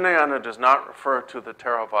 Hinayana does not refer to the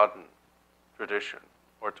Theravadan tradition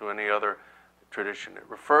or to any other tradition. It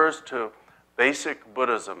refers to basic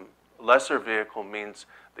Buddhism. Lesser vehicle means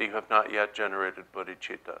that you have not yet generated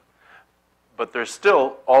bodhicitta. But there's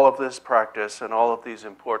still all of this practice, and all of these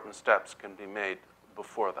important steps can be made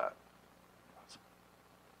before that.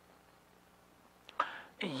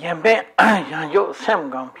 Yembe yanjo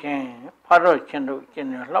semgam pien paro chendo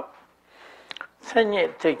kinelop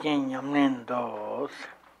senye tekin yamnen dos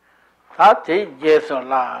ta te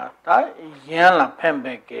jesola ta yanla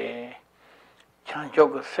pembeke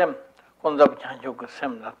chanjog sem kondab chanjog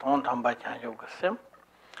sem la ton thamba chanjog sem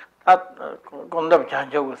ta kondab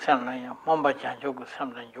chanjog sem la ya momba chanjog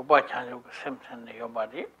sem la yoba chanjog sem sen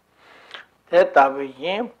yobari te tabe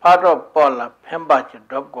yin paro pola pemba chi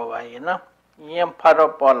dob go ba yina yin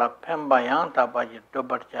paro pola pemba yang taba ji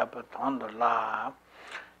dobar chapa thondo la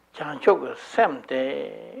chanchog sem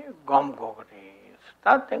te gom gogri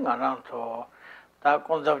ta tenga ran so ta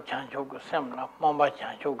konzab chanchog sem la momba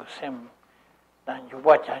chanchog sem dan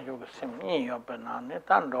yuba chanchog sem ni yo bana ne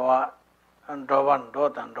tan doa andovan do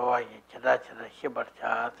dan doa yi chida hibar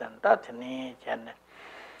cha sen ta tini chen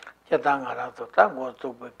chedanga ra so ta go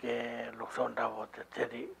tu ke lukson da bo te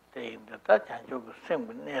te ta chanchog sem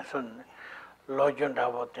ne sun Lojun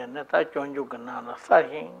Davote, Neta Jonju Ganana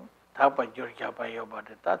Sahin, Tapa Jurjaba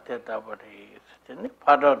Yobadi, Tate Dabadi,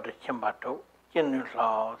 Pada de Chimbato, Genu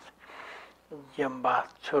Laws, Jimba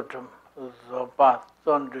Chutum Zoba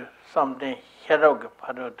Zondu something Herog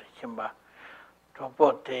Parod Jimba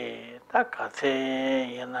Topote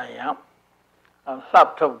Takase Yanayam and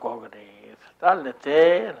laptop gogri.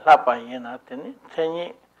 Stalete Lapa Yanatini,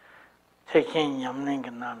 Teni taking Yamning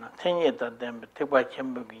Nana, Teni that them Tiba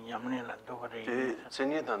Chimbugi Yamnin and Dogri.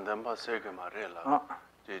 Zenyi dan denpa sege marela.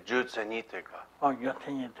 Ju zenyi teka. Oh, you're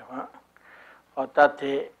Teni to her. Or that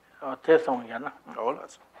or Tesson Yana. Oh,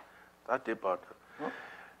 that did bother.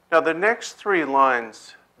 Now, the next three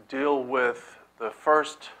lines deal with the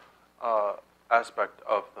first aspect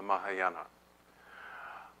of the Mahayana.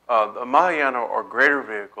 The Mahayana, or greater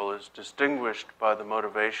vehicle, is distinguished by the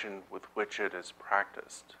motivation with which it is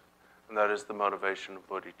practiced, and that is the motivation of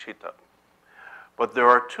bodhicitta. But there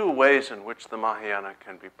are two ways in which the Mahayana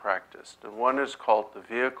can be practiced, and one is called the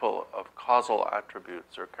vehicle of causal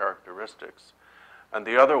attributes or characteristics, and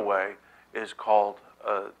the other way is called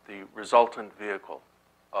the resultant vehicle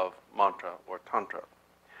of mantra or tantra.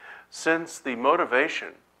 Since the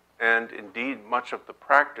motivation, and indeed much of the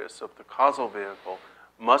practice of the causal vehicle,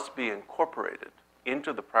 must be incorporated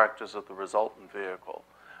into the practice of the resultant vehicle,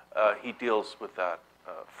 he deals with that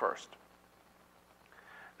first.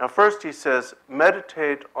 Now, first he says,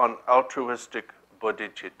 meditate on altruistic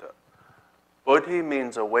bodhicitta. Bodhi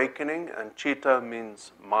means awakening, and citta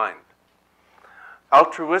means mind.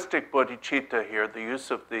 Altruistic bodhicitta here, the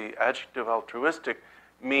use of the adjective altruistic,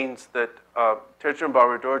 means that Tejun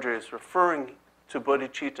Barway Dorje is referring to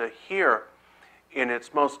bodhicitta here in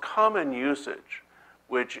its most common usage,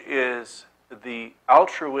 which is the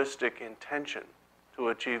altruistic intention to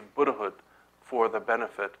achieve Buddhahood for the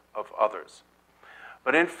benefit of others.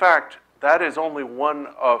 But in fact, that is only one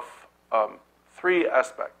of three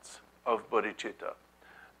aspects of bodhicitta,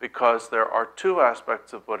 because there are two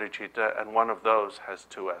aspects of bodhicitta, and one of those has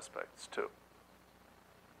two aspects too.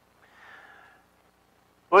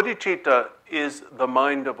 Bodhicitta is the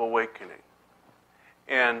mind of awakening,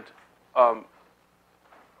 and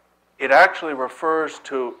it actually refers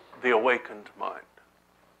to the awakened mind,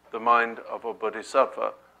 the mind of a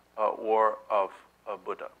bodhisattva or of a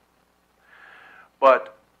Buddha.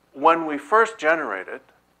 But when we first generate it,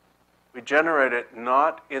 we generate it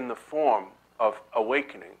not in the form of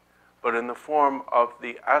awakening, but in the form of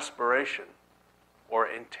the aspiration or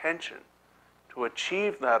intention to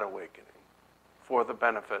achieve that awakening for the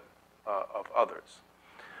benefit of others.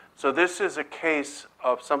 So this is a case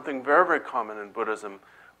of something very, very common in Buddhism,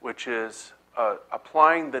 which is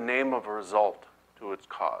applying the name of a result to its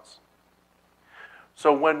cause.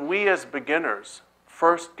 So when we as beginners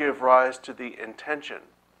first give rise to the intention,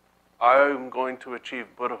 I am going to achieve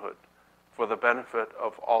Buddhahood for the benefit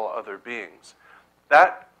of all other beings,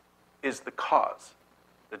 that is the cause,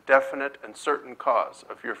 the definite and certain cause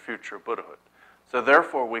of your future Buddhahood. So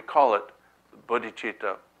therefore we call it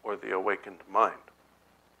bodhicitta, or the awakened mind.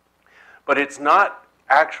 But it's not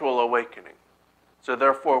actual awakening, so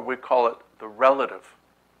therefore we call it the relative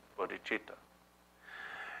bodhicitta.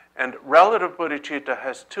 And relative bodhicitta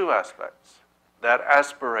has two aspects: that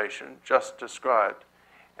aspiration just described,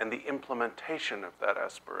 and the implementation of that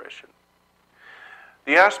aspiration.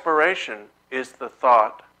 The aspiration is the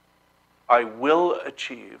thought, I will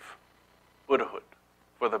achieve Buddhahood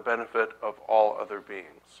for the benefit of all other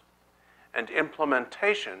beings. And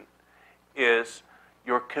implementation is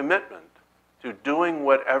your commitment to doing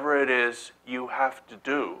whatever it is you have to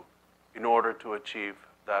do in order to achieve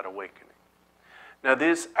that awakening. Now,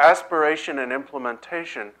 this aspiration and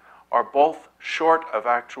implementation are both short of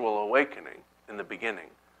actual awakening in the beginning,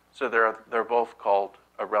 so they're both called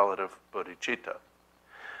a relative bodhicitta.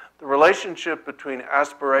 The relationship between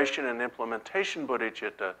aspiration and implementation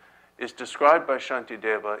bodhicitta is described by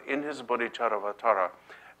Shantideva in his Bodhicharyavatara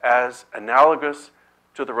as analogous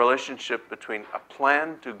to the relationship between a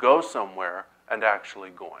plan to go somewhere and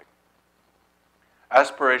actually going.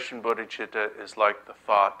 Aspiration bodhicitta is like the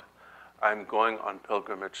thought, I'm going on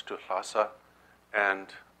pilgrimage to Lhasa, and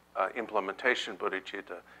implementation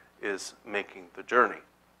bodhicitta is making the journey.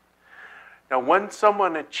 Now, when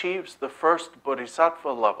someone achieves the first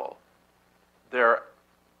bodhisattva level, their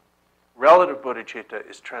relative bodhicitta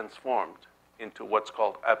is transformed into what's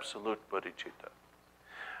called absolute bodhicitta.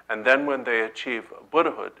 And then when they achieve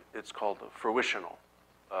Buddhahood, it's called a fruitional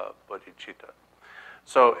bodhicitta.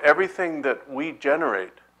 So everything that we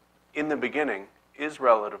generate in the beginning is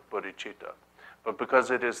relative bodhicitta. But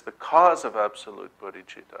because it is the cause of absolute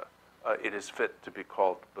bodhicitta, it is fit to be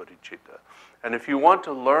called bodhicitta. And if you want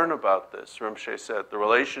to learn about this, Rinpoche said, the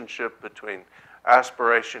relationship between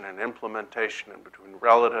aspiration and implementation, and between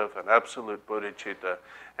relative and absolute bodhicitta,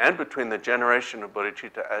 and between the generation of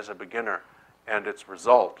bodhicitta as a beginner and its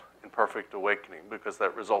result in perfect awakening because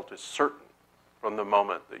that result is certain from the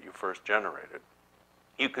moment that you first generate it.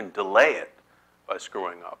 You can delay it by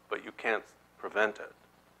screwing up, but you can't prevent it.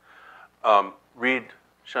 Read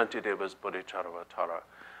Shantideva's Bodhicharyavatara,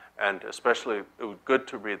 and especially, it was good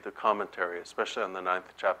to read the commentary, especially on the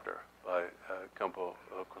 9th chapter by Khenpo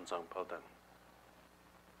Kunzang Pelden.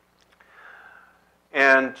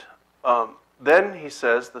 And then he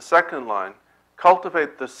says, the second line,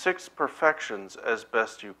 cultivate the 6 perfections as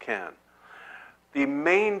best you can. The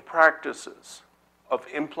main practices of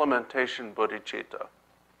implementation bodhicitta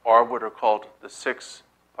are what are called the 6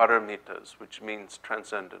 paramitas, which means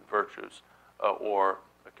transcendent virtues, or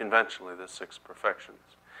conventionally the 6 perfections.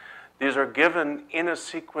 These are given in a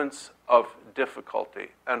sequence of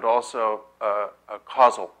difficulty and also a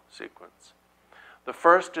causal sequence. The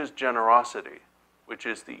first is generosity, which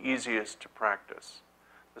is the easiest to practice.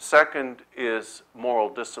 The second is moral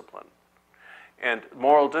discipline. And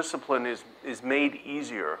moral discipline is made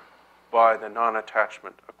easier by the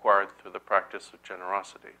non-attachment acquired through the practice of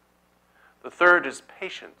generosity. The third is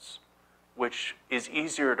patience, which is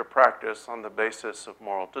easier to practice on the basis of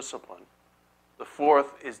moral discipline. The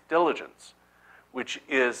fourth is diligence, which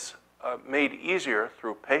is made easier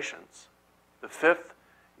through patience. The fifth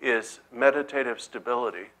is meditative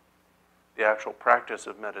stability, the actual practice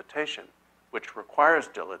of meditation, which requires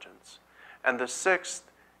diligence. And the sixth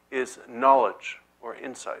is knowledge or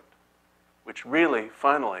insight, which really,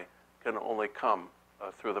 finally, can only come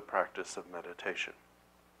through the practice of meditation.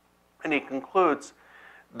 And he concludes,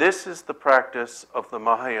 this is the practice of the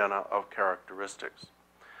Mahayana of characteristics.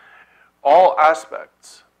 All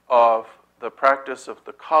aspects of the practice of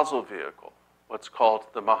the causal vehicle, what's called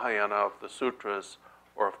the Mahayana of the sutras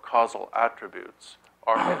or of causal attributes,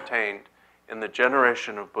 are contained in the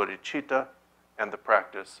generation of bodhicitta and the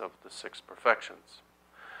practice of the 6 perfections.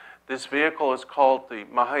 This vehicle is called the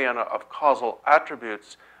Mahayana of causal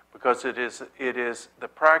attributes because it is the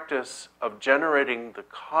practice of generating the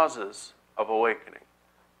causes of awakening,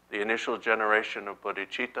 the initial generation of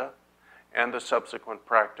bodhicitta, and the subsequent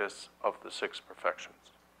practice of the 6 perfections.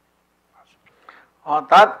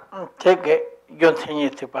 That take your senior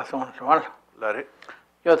tip as one. Let it.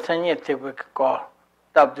 Your senior tip call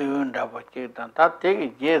W that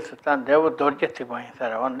take yes, and they would dodge it by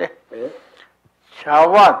one day.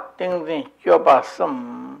 Shawa things Yoba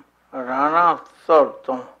some Rana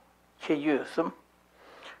Sorton Chiyusum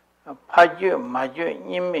Paju Maju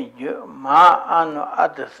Imiju Ma Anu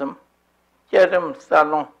Adasum Jerem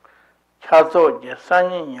Salon Chazo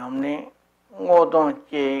Jesani Yomni Ngodon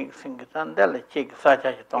Jig Singitandela Chig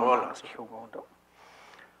Sajaton.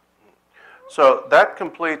 So that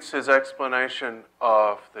completes his explanation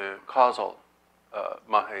of the causal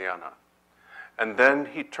Mahayana. And then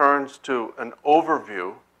he turns to an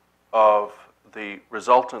overview of the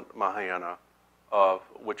resultant Mahayana, of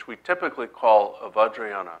which we typically call a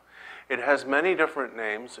Vajrayana. It has many different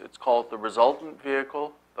names. It's called the resultant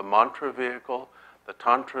vehicle, the mantra vehicle, the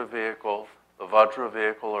tantra vehicle, the Vajra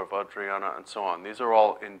vehicle or Vajrayana, and so on. These are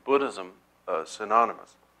all in Buddhism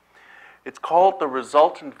synonymous. It's called the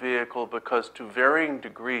resultant vehicle because to varying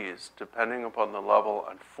degrees, depending upon the level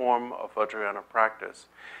and form of Vajrayana practice,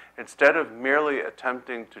 instead of merely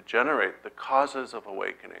attempting to generate the causes of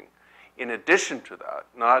awakening, in addition to that,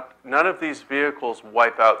 none of these vehicles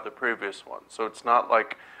wipe out the previous one. So it's not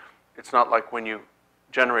like when you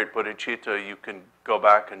generate bodhicitta, you can go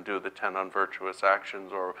back and do the 10 unvirtuous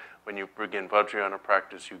actions, or when you begin Vajrayana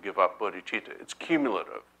practice, you give up bodhicitta. It's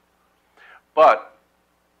cumulative. But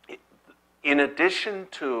in addition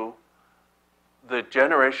to the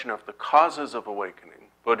generation of the causes of awakening,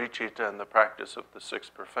 bodhicitta and the practice of the 6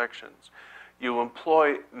 perfections, you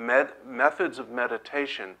employ methods of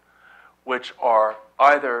meditation which are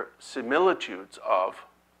either similitudes of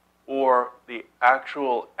or the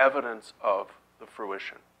actual evidence of the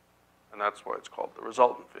fruition. And that's why it's called the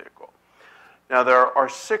resultant vehicle. Now, there are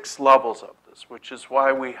 6 levels of this, which is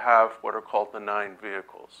why we have what are called the 9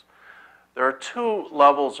 vehicles. There are 2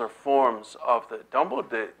 levels or forms of the Dambo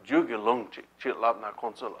de Jugi Lungchi, Chitlapna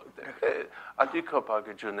Consul,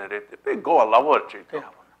 Adikopagi Junere, go a laboratory.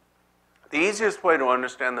 The easiest way to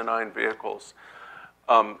understand the 9 vehicles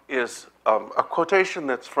is a quotation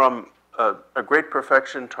that's from a great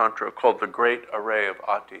perfection tantra called The Great Array of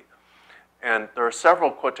Ati. And there are several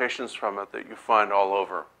quotations from it that you find all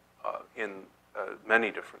over in many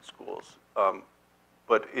different schools.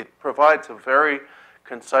 But it provides a very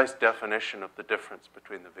concise definition of the difference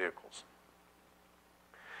between the vehicles.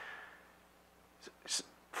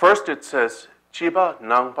 First it says, Chiba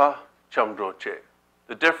Nangpa Chamdroche.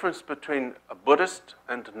 The difference between a Buddhist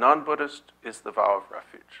and a non-Buddhist is the vow of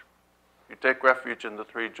refuge. you take refuge in the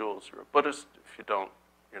three jewels, you're a Buddhist. If you don't,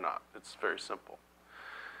 you're not. It's very simple.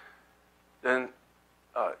 Then,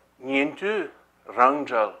 Nyintu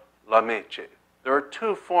Rangjal Lameche. There are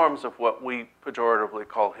two forms of what we pejoratively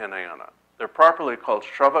call Hinayana. They're properly called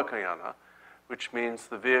Shravakayana, which means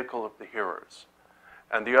the vehicle of the hearers.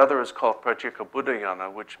 And the other is called Prajika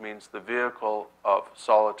Buddhayana, which means the vehicle of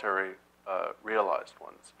solitary realized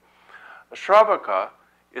ones. A Shravaka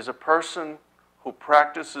is a person who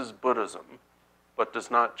practices Buddhism but does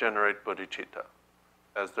not generate bodhicitta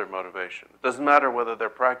as their motivation. It doesn't matter whether they're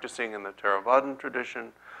practicing in the Theravadan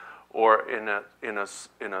tradition or in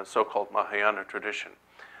a so-called Mahayana tradition.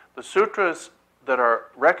 The sutras that are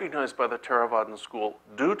recognized by the Theravadan school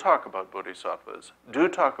do talk about bodhisattvas, do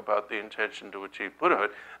talk about the intention to achieve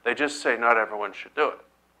Buddhahood. They just say not everyone should do it.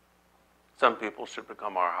 Some people should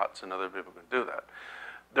become arhats and other people can do that.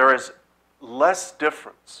 There is less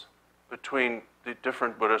difference between the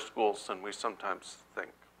different Buddhist schools than we sometimes think.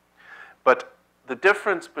 But the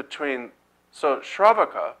difference between, so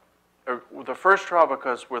Shravaka, the first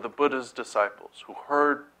Shravakas were the Buddha's disciples who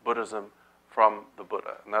heard Buddhism from the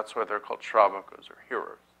Buddha, and that's why they're called Shravakas, or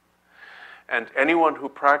hearers. And anyone who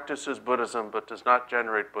practices Buddhism but does not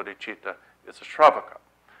generate bodhicitta is a Shravaka.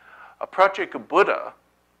 A Prajika Buddha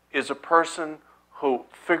is a person who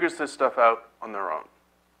figures this stuff out on their own.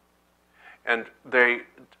 And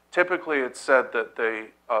typically it's said that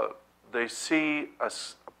they see a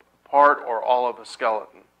part or all of a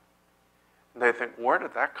skeleton, and they think, where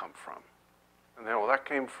did that come from? And they, well, that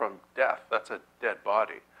came from death. That's a dead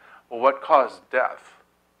body. Well, what caused death?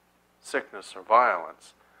 Sickness or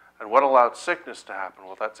violence. And what allowed sickness to happen?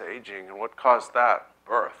 Well, that's aging. And what caused that?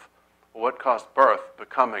 Birth. Well, what caused birth?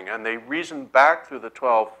 Becoming. And they reason back through the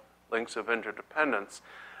 12 links of interdependence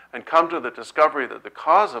and come to the discovery that the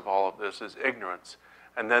cause of all of this is ignorance.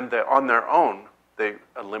 And then on their own, they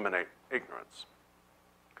eliminate ignorance.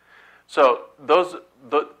 So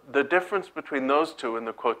the difference between those two in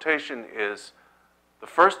the quotation is the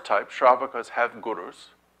first type, Shravakas, have gurus,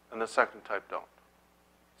 and the second type don't.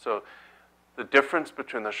 So the difference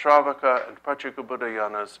between the Shravaka and Prajika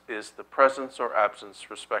Buddhayanas is the presence or absence,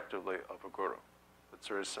 respectively, of a guru. It's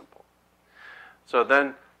very simple. So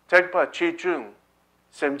then, Tegpa Chichung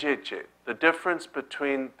Semjeche, the difference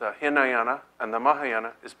between the Hinayana and the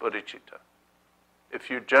Mahayana is bodhicitta. If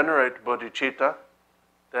you generate bodhicitta,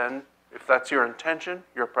 then if that's your intention,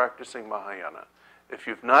 you're practicing Mahayana. If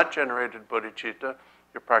you've not generated bodhicitta,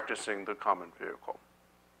 you're practicing the common vehicle.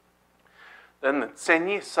 Then the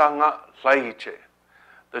Tsenyi Sangha Laiche,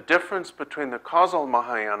 the difference between the causal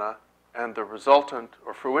Mahayana and the resultant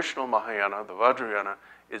or fruitional Mahayana, the Vajrayana,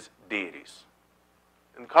 is deities.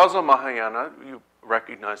 In causal Mahayana, you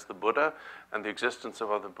recognize the Buddha and the existence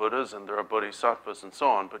of other Buddhas, and there are bodhisattvas and so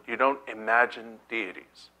on, but you don't imagine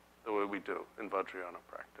deities the way we do in Vajrayana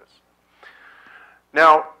practice.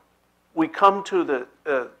 Now, we come to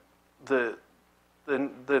the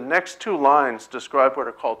next two lines describe what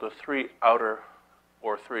are called the three outer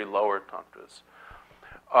or three lower tantras.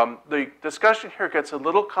 The discussion here gets a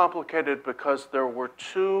little complicated because there were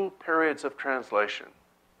two periods of translation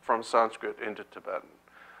from Sanskrit into Tibetan.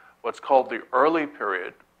 What's called the early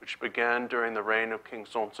period, which began during the reign of King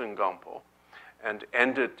Songtsen Gampo and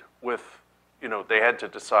ended with, they had to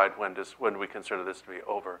decide when we consider this to be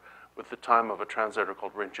over, with the time of a translator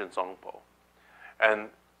called Rinchen Zongpo. And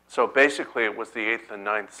so basically it was the 8th and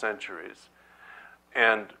 9th centuries,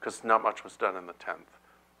 and because not much was done in the 10th.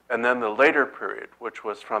 And then the later period, which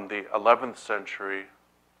was from the 11th century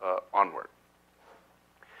onward.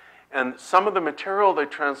 And some of the material they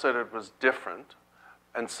translated was different,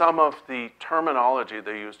 and some of the terminology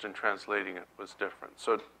they used in translating it was different.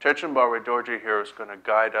 So Chechen Barway Dorje here is going to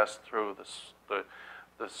guide us through the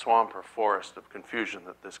swamp or forest of confusion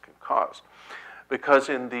that this can cause. Because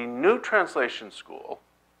in the new translation school,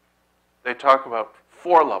 they talk about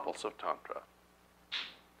 4 levels of Tantra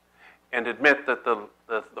and admit that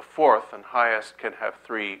the fourth and highest can have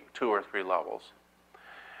 2 or 3 levels.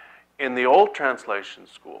 In the old translation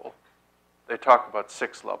school, they talk about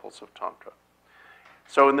 6 levels of Tantra.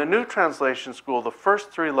 So in the new translation school, the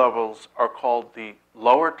first 3 levels are called the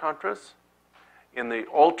lower Tantras. In the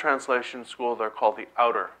old translation school, they're called the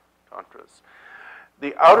outer Tantras.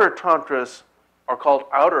 The outer Tantras are called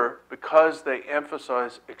outer because they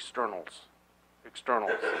emphasize externals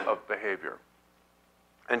of behavior.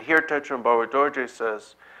 And here Tetsuen Barway Dorje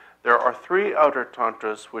says, there are 3 outer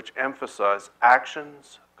Tantras which emphasize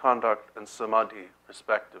actions, conduct, and samadhi,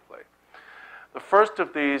 respectively. The first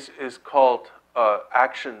of these is called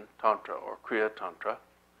Action Tantra, or Kriya Tantra.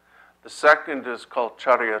 The second is called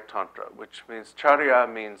Charya Tantra, which means,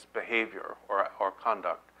 Charya means behavior or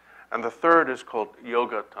conduct, And the third is called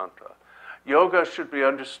Yoga Tantra. Yoga should be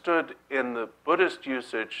understood in the Buddhist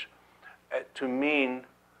usage to mean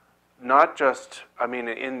not just, I mean,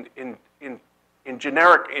 in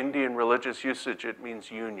generic Indian religious usage, it means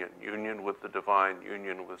union with the divine,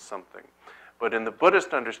 union with something. But in the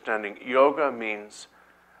Buddhist understanding, yoga means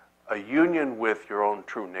a union with your own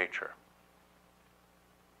true nature.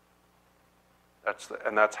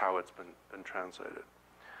 That's how it's been translated.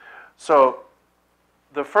 So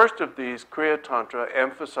the first of these, Kriya Tantra,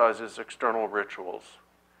 emphasizes external rituals.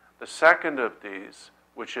 The second of these,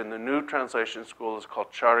 which in the new translation school is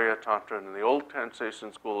called Charya Tantra, and in the old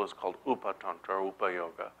translation school is called Upa Tantra, or Upa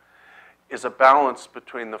Yoga, is a balance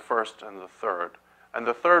between the first and the third. And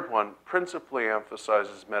the third one principally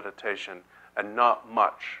emphasizes meditation and not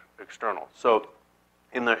much external. So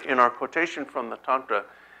in our quotation from the Tantra,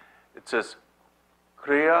 it says,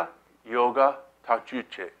 Kriya Yoga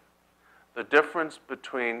Tajuche. The difference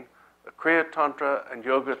between the Kriya Tantra and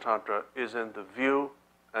Yoga Tantra is in the view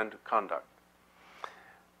and conduct.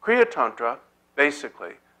 Kriya Tantra,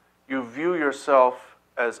 basically, you view yourself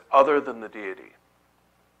as other than the deity.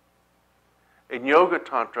 In Yoga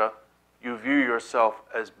Tantra, you view yourself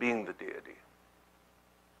as being the deity.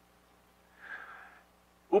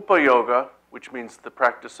 Upa Yoga, which means the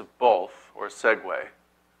practice of both, or segue,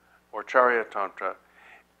 or Charya Tantra,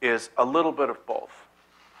 is a little bit of both.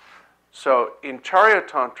 So in Charya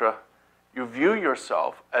Tantra, you view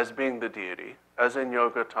yourself as being the deity, as in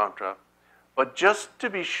Yoga Tantra, but just to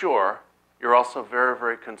be sure, you're also very,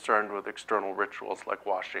 very concerned with external rituals like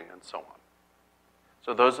washing and so on.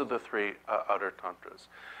 So those are the three outer tantras.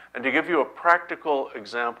 And to give you a practical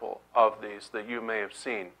example of these that you may have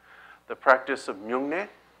seen, the practice of Myungne,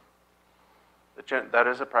 that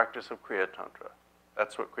is a practice of Kriya Tantra.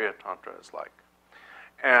 That's what Kriya Tantra is like.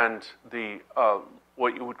 And the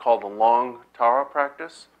what you would call the long Tara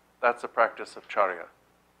practice, that's a practice of Charya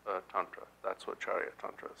Tantra. That's what Charya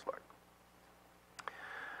Tantra is like.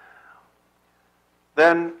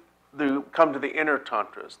 Then you come to the inner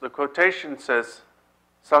tantras. The quotation says,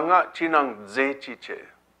 Sangha Chinang Ze Chiche.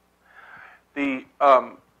 The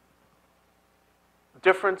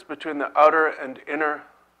difference between the outer and inner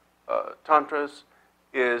tantras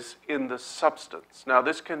is in the substance. Now,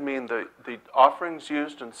 this can mean the offerings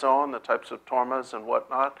used and so on, the types of tormas and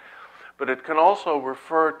whatnot, but it can also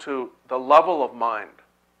refer to the level of mind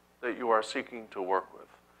that you are seeking to work with.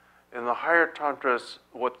 In the higher tantras,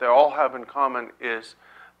 what they all have in common is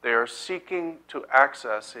they are seeking to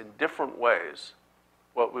access in different ways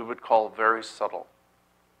what we would call very subtle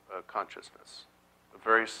consciousness, a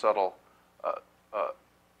very subtle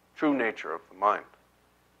true nature of the mind.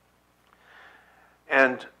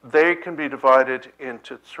 And they can be divided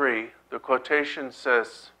into three. The quotation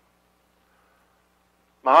says,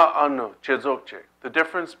 Maha Anu Chezokche. The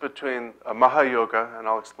difference between Maha Yoga, and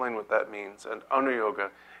I'll explain what that means, and Anu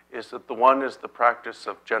Yoga is that the one is the practice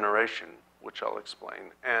of generation, which I'll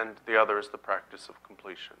explain, and the other is the practice of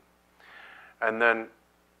completion. And then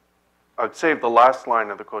I'd save the last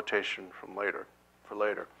line of the quotation for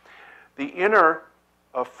later. The inner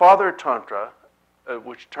Father Tantra,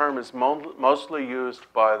 which term is mostly used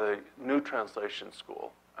by the New Translation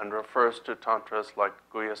School and refers to tantras like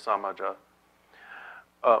Guhya Samaja.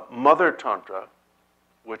 Mother Tantra,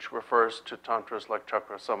 which refers to tantras like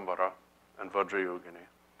Chakra Sambhara and Vajrayogini.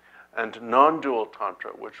 And non-dual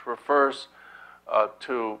Tantra, which refers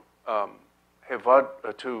to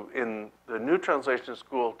in the New Translation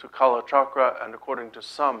School, to Kala Chakra, and according to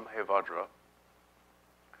some, Hevajra.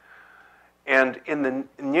 And in the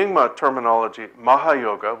Nyingma terminology, Maha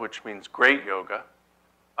Yoga, which means great yoga,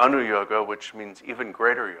 Anu Yoga, which means even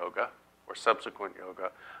greater yoga, or subsequent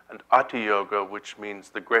yoga, and Ati Yoga, which means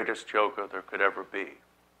the greatest yoga there could ever be.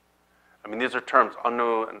 I mean, these are terms,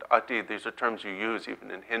 Anu and Ati, these are terms you use even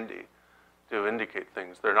in Hindi to indicate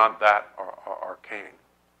things. They're not that arcane.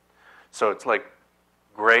 So it's like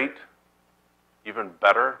great, even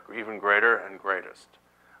better, even greater, and greatest.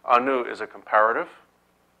 Anu is a comparative,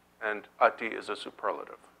 and Ati is a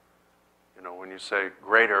superlative. You know, when you say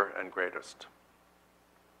greater and greatest.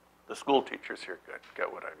 The school teachers here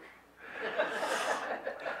get what I mean.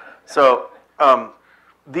 So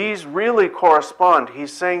these really correspond,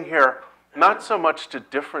 he's saying here, not so much to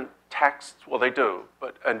different texts, well they do,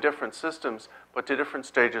 and different systems, but to different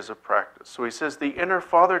stages of practice. So he says the inner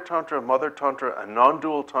Father Tantra, Mother Tantra, and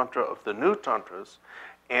non-dual Tantra of the new Tantras,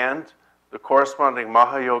 and the corresponding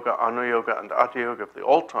Maha Yoga, Anu Yoga, and Ati Yoga of the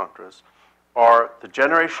old Tantras are the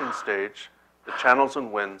generation stage, the channels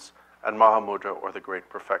and winds, and Mahamudra, or the great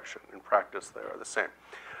perfection. In practice, they are the same.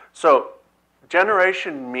 So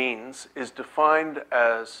generation means is defined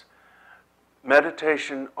as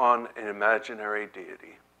meditation on an imaginary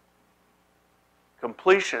deity.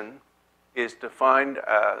 Completion is defined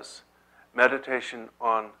as meditation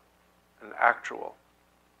on an actual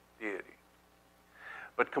deity.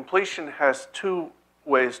 But completion has two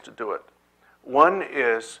ways to do it. One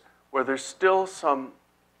is where there's still some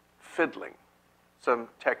fiddling, some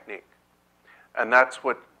technique. And that's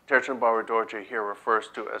what Barway Dorje here refers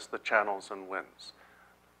to as the channels and winds.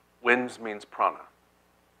 Winds means prana.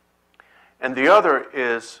 And the other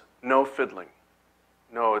is no fiddling.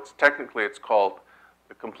 No, technically it's called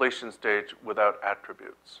the completion stage without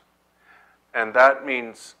attributes. And that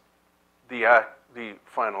means the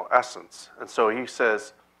final essence. And so he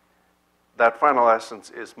says that final essence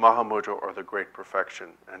is Mahamudra, or the great perfection,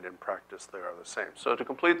 and in practice they are the same. So to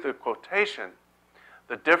complete the quotation,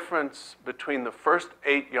 the difference between the first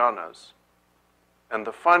 8 yanas and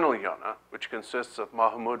the final yana, which consists of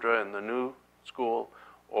Mahamudra in the new school,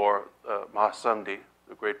 or Mahasamdhi,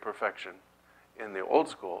 the great perfection, in the old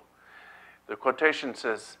school, the quotation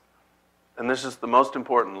says, and this is the most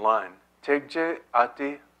important line, Tegje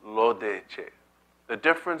ati lodeche. The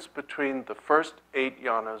difference between the first 8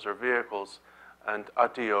 yanas or vehicles and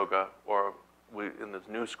Ati Yoga, or in the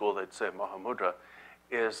new school they'd say Mahamudra,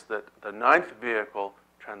 is that the 9th vehicle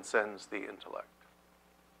transcends the intellect.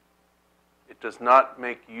 It does not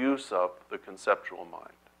make use of the conceptual mind.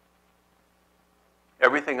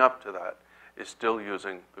 Everything up to that is still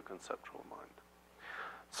using the conceptual mind.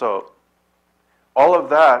 So all of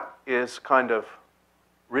that is kind of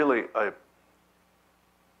really an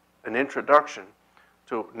introduction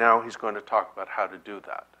to now he's going to talk about how to do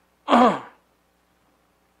that.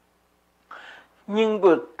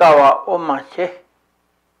 Nyingbu tawa oma che,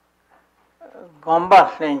 gomba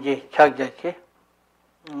senje chakja che,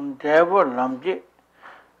 devo lamje,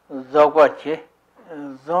 zogwa che,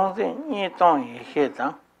 zonze nyitong ye she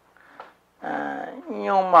tang,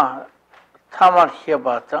 nyoma tamal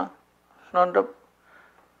sheba tang, sondop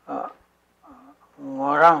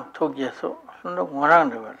ngorang tukje so, sondop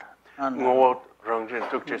ngorang dewa. Ngo rangjin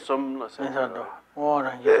tukje sum la se.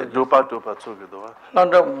 Ngorang Dupa tsugi doa.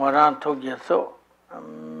 sondop ngorang tukje so,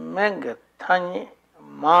 menga tanyi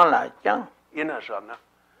mala jang. Ina shana.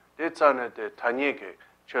 De tsane de tanye ke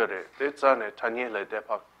chere. De tsane tanye le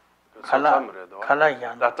depak. Kala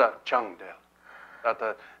yan. Data chang del.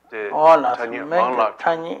 Data de Ola tanye menga mangla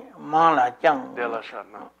tanyi mala jang. de la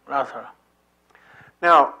shana. Lasara.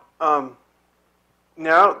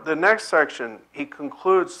 Now, the next section, he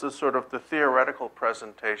concludes the sort of the theoretical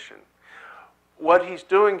presentation. What he's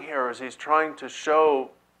doing here is he's trying to show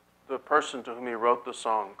the person to whom he wrote the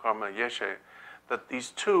song, Karma Yeshe, that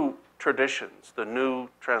these two traditions, the new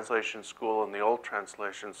translation school and the old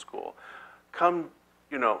translation school, come,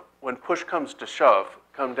 when push comes to shove,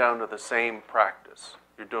 come down to the same practice.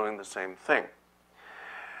 You're doing the same thing.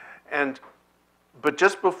 But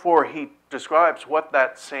just before he describes what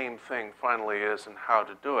that same thing finally is and how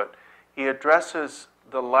to do it, he addresses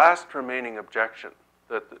the last remaining objection,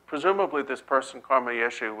 that presumably this person, Karma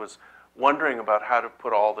Yeshe, was wondering about how to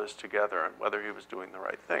put all this together and whether he was doing the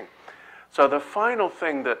right thing. So the final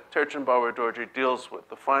thing that Barway Dorje deals with,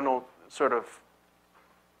 the final sort of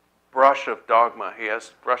brushwood of dogma he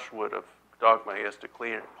has to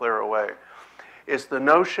clear away, is the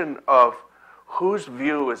notion of whose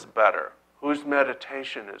view is better, whose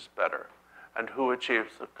meditation is better, and who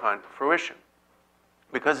achieves the kind of fruition.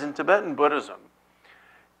 Because in Tibetan Buddhism,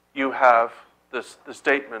 you have the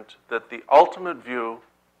statement that the ultimate view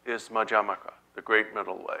is Madhyamaka, the great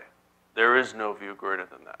middle way. There is no view greater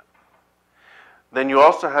than that. Then you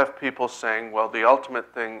also have people saying, well, the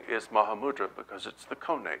ultimate thing is Mahamudra because it's the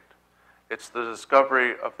connate. It's the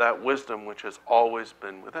discovery of that wisdom which has always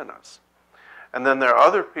been within us. And then there are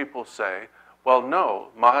other people say, well, no,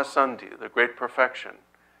 Mahasandhi, the great perfection,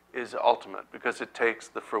 is ultimate because it takes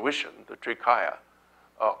the fruition, the trikaya,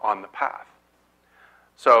 on the path.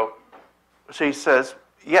 So he says,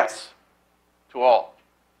 yes, to all.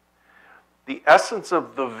 The essence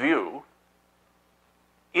of the view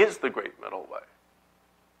is the great middle way.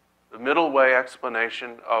 The middle way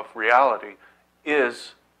explanation of reality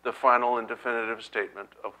is the final and definitive statement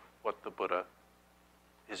of what the Buddha,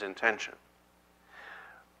 his intention.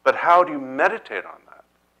 But how do you meditate on that?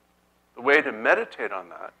 The way to meditate on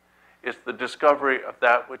that is the discovery of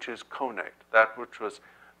that which is connate, that which was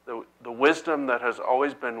the wisdom that has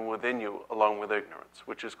always been within you along with ignorance,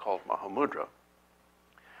 which is called Mahamudra.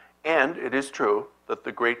 And it is true that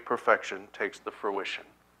the great perfection takes the fruition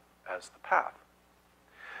as the path.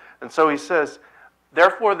 And so he says,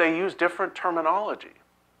 therefore they use different terminology,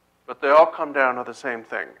 but they all come down to the same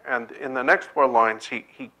thing. And in the next 4 lines,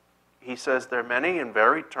 he says, their many and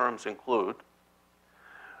varied terms include,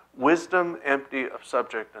 wisdom empty of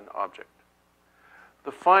subject and object.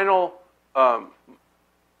 The final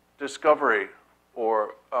discovery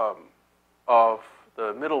of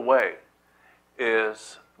the middle way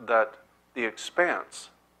is that the expanse,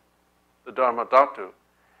 the Dharma Dhatu,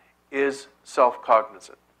 is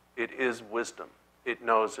self-cognizant. It is wisdom. It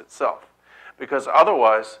knows itself. Because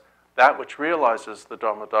otherwise, that which realizes the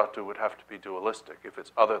Dharma Dhatu would have to be dualistic if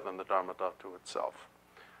it's other than the Dharma Dhatu itself.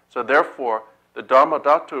 So therefore, the Dharma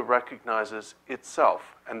Dhatu recognizes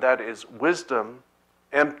itself, and that is wisdom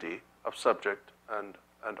empty of subject and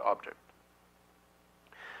object.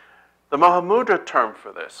 The Mahamudra term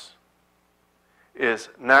for this is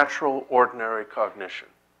natural ordinary cognition.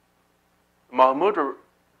 The Mahamudra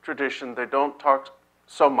tradition, they don't talk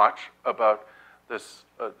so much about this,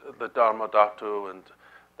 the Dharma Dhatu and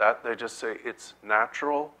that. They just say it's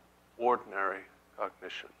natural ordinary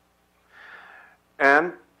cognition.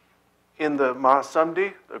 And in the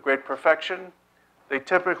Mahasamdhi, the Great Perfection, they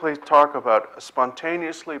typically talk about a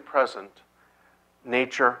spontaneously present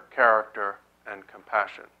nature, character, and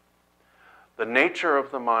compassion. The nature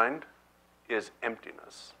of the mind is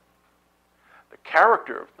emptiness. The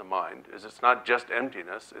character of the mind is it's not just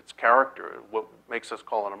emptiness, it's character. What makes us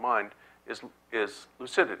call it a mind is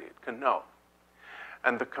lucidity. It can know.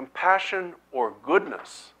 And the compassion or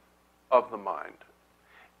goodness of the mind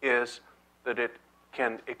is that it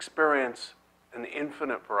can experience an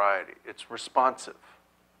infinite variety. It's responsive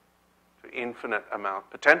to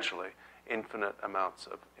potentially infinite amounts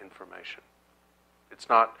of information. It's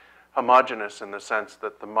not homogeneous in the sense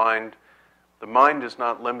that the mind is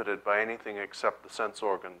not limited by anything except the sense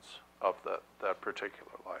organs of that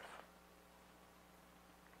particular life.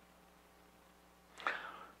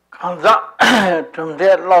 Kanza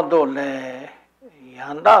tumde lodo le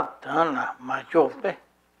yanda dana majope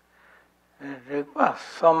rekwa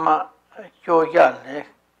soma joya le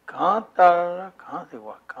kanta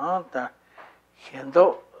kansiwa kanta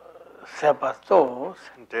hendo sebatos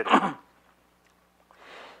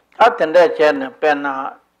atende chen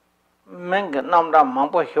pena meng namda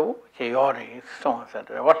mambo shu che yori song sa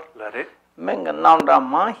de wat Let it. meng namda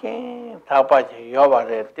ma hin thapa che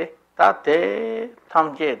yobare te ta te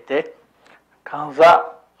tamje te kanza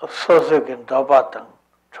sosu gen doba tang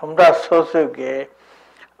chumda sosu ge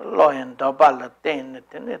loyen doba la ten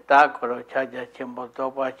ne ta koro chaja chimbo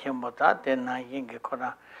doba chimbo ta te na yin ge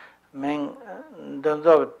kora meng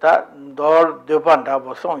dozo ta dor depan da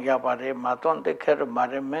bo song ya bare ma ton de kher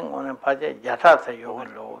mare meng one phaje yatha se yo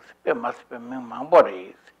lo pe mas pe meng mambo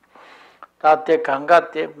re ta te ganga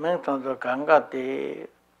te meng ton zo ganga te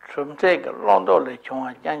chumse ge londo le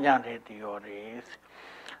chong jan jan re ti yo re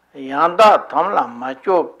yanda thamla ma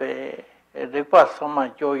cho pe rekwa soma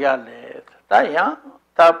cho ya le ta ya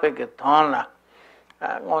ta pe ge thon la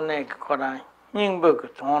ngone khora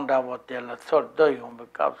Ningbu Tonda Watela Sort Doyum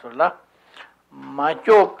Capsula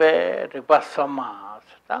Majope Ribasamas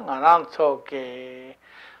Tangaranso ke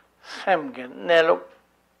Semge Nelo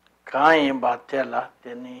Kain Batela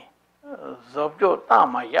Teni Zobjo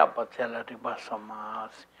Tama Yapatela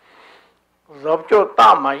Ribasamas Zobjo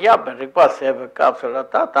Tama Yap Ribaseve Capsula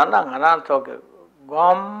Tatangaranso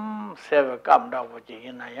Gom Seve Capda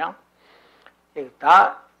Wajinayam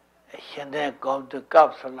Ita Hende gom de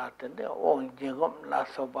capsula de on jingom la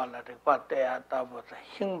soba la repate atabota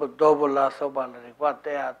hingbo double la soba la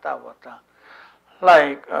repate atabota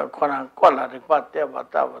like koran kola repate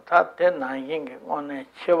atabota te na ying one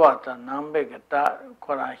chewata nambe geta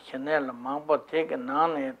koran chenel mambo tege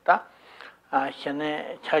nane ta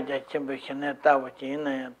chene chaja chembe chene ta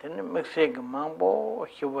wachine ten mixe mambo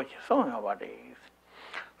hibo song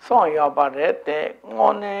yabare te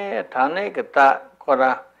ngone thane geta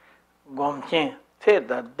kora Gomchin, say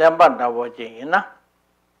that Dembanda Wajina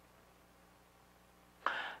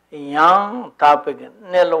Young topic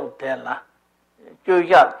Nelo Tella,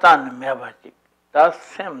 Juya Tan Mevaji, that's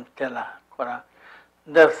same Tella, Cora.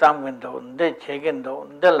 There's some window, they check in the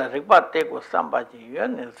Riba take with somebody, you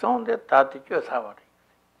and so the Tati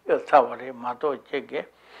Savari, Mato Chege,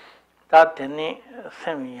 Tatini,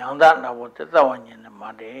 semi Yandana, what is the one in the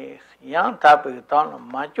Madi, young topic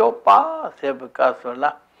ton, Macho Pa,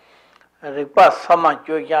 Sebecasola. Ripa sama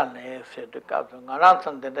joya le se de kapso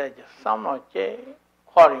ngaran de de samno che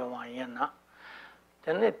khori wa yena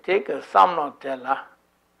tene take samno de la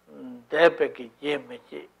de pe ki je me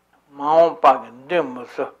chi maung pa ge dim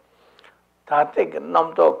so ta te ke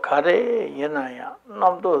nam do khare yena ya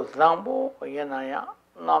nam do zambo yena ya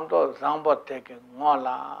nam do zambo te ke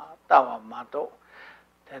ngola ta wa ma do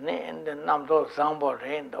tene in de nam do zambo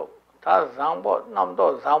re do ta zambo nam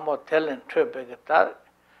do zambo telen trip ge ta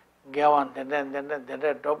Gawan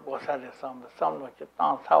the dog was at some which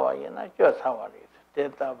town tower in a just how it is.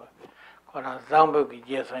 Dead of Zambuki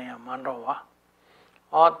Jesaya Mandova.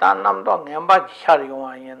 Or Tanam Dong and Bat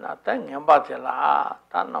Shariwan in a thing and Batilla,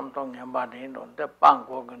 Tanam Dong and Badin, the Bank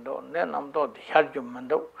Wogando, then I'm told the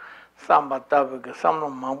Sharjumando, some Batavic, some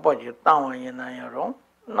of my body town in a room.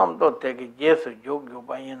 Nam do take a yes or joke you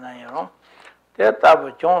by in a room. That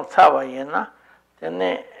of John Savayena,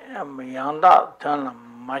 then Yanda turn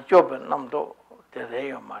my job and Namdo, the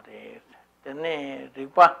Rayo Maris. Then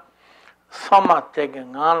Ripa, Summer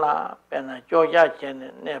taking Ala, and a Joya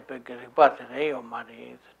Chen, Nepek Ripa, the Rayo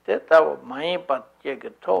Maris. That of my but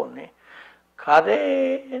Jake Tony,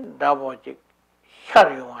 Kare, Davojic,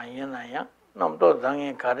 Shariwan Yenaya, Namdo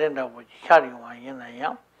Zangi Karenda would Shariwan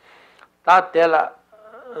Yenaya. That tell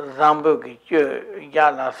Zambuki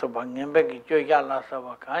Yala Sabangembeki Yala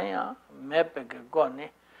Sabakaya, Mepek Goni,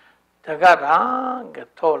 Tagara,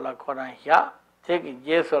 Getola Koranya, take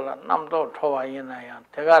Jesola, Namdo Toa Yenaya,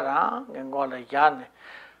 Tagara, Gengola Yane,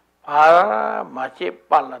 Para, Machi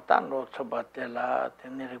Palatano Sabatella,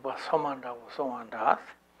 Teneriba Somanda, Somandas,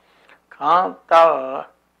 Cantal,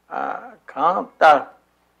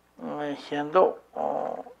 Shendo,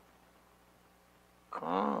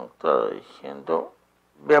 Cantal, Shendo.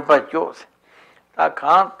 Beba Jose. Ta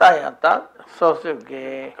canta ya ta so se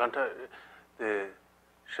ge. Canta de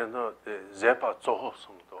shendo de zepa zoho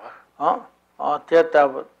sumdo.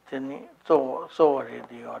 Teta teni so re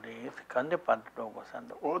di ori kande pad do go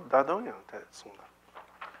sando. O dadong yang te sumda.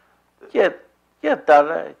 Ye ta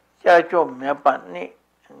le cha jo me pa ni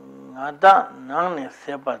ngada nang ne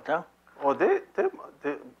se pa ta. O de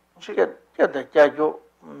Ye ta cha jo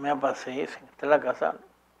me pa se tela ga sa.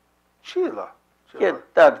 Chila.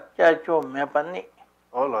 That Chacho Mepani.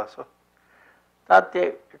 Hola, so.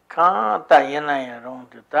 Tate can't yena around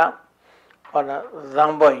the tap. For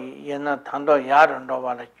Zambo yena Tando Yarando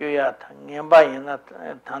Vala Juya, Yamba yena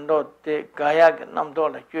Tando de Gayak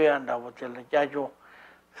Namdo la Juya and Avotel Chacho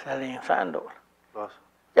selling sando.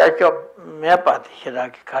 Chacho Mepat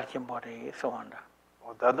Hiraki Karchimbori, so on.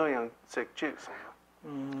 O dadong yang sek chicks.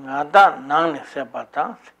 Ada Nang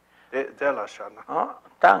Sepatans. De la shana.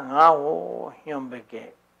 Tangao Yumbeke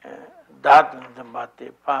Datin the Bati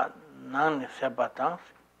Pa Nang Sepatans.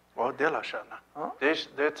 O de la shana.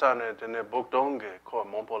 De tsane de bokdonge ko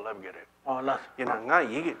mompo labgere. Oh, last. Ina nga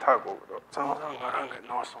yigi tago ro. Sang warang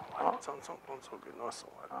no so. Sang ponso ge no so.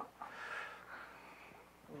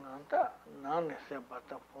 Nanta Nang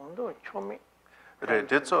Sepata Pondo Chomi. Re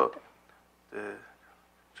ditso de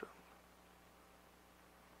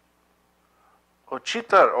O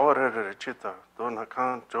chitar or chitar dona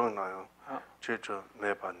kan jona yo chicho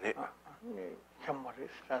nepa ne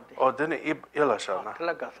o dene ila shana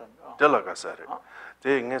delaga sare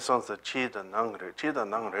de nge son sa chi da nang re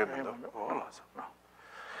me do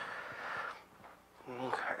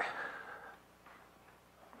okay.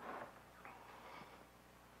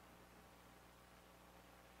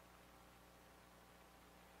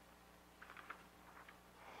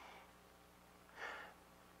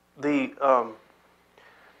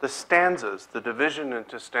 The stanzas, the division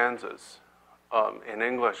into stanzas in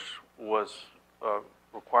English was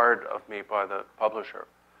required of me by the publisher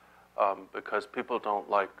because people don't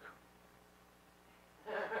like.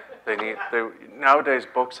 Nowadays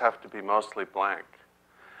books have to be mostly blank,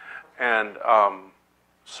 and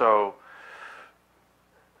so.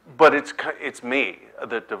 But it's me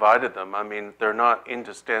that divided them. I mean, they're not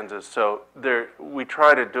into stanzas, so we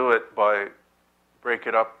try to do it by break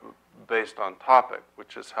it up based on topic,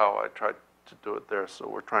 which is how I tried to do it there. So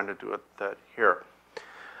we're trying to do that here.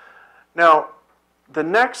 Now, the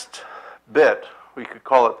next bit, we could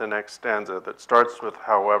call it the next stanza, that starts with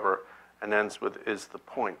however and ends with is the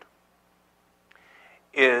point,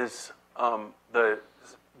 is the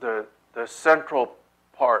central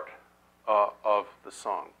part of the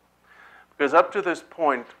song. Because up to this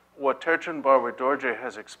point, what Terchen Barway Dorje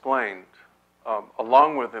has explained,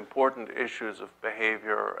 along with important issues of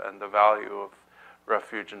behavior and the value of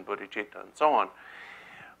refuge and bodhicitta and so on,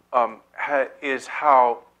 is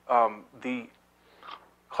how the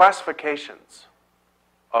classifications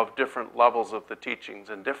of different levels of the teachings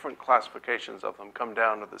and different classifications of them come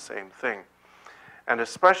down to the same thing. And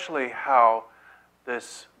especially how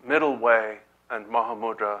this middle way and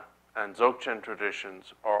Mahamudra and Dzogchen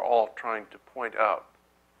traditions are all trying to point out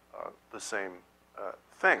the same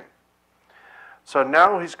thing. So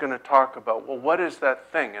now he's going to talk about, well, what is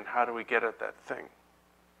that thing and how do we get at that thing?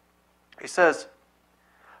 He says,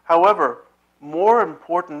 however, more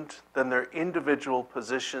important than their individual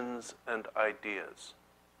positions and ideas,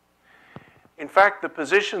 in fact, the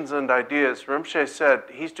positions and ideas, Rinpoche said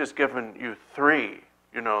he's just given you three,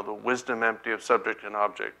 the wisdom empty of subject and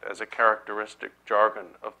object as a characteristic jargon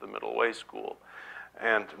of the Middle Way school,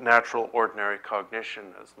 and natural ordinary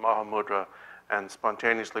cognition as Mahamudra, and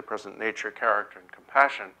spontaneously present nature, character, and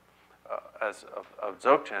compassion as of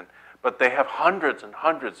Dzogchen. But they have hundreds and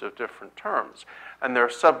hundreds of different terms. And there are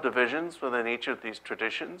subdivisions within each of these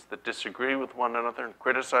traditions that disagree with one another and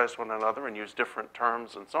criticize one another and use different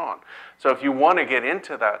terms and so on. So if you want to get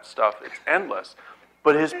into that stuff, it's endless.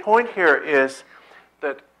 But his point here is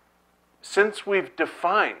that since we've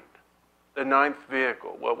defined the ninth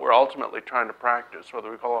vehicle, what we're ultimately trying to practice, whether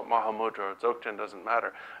we call it Mahamudra or Dzogchen, doesn't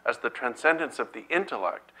matter, as the transcendence of the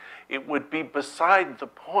intellect, it would be beside the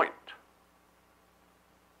point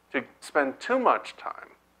to spend too much time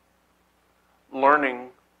learning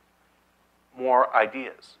more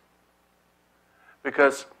ideas.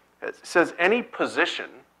 Because it says any position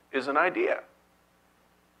is an idea.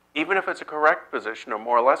 Even if it's a correct position or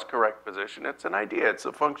more or less correct position, it's an idea. It's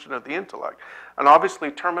a function of the intellect. And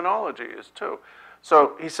obviously terminology is too.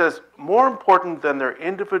 So he says, more important than their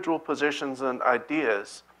individual positions and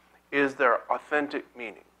ideas is their authentic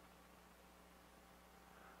meaning.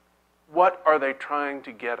 What are they trying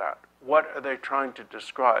to get at? What are they trying to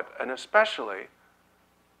describe? And especially,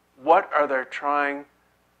 what are they trying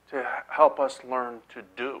to help us learn to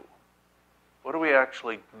do? What do we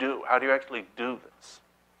actually do? How do you actually do this?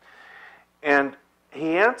 And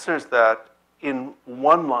he answers that in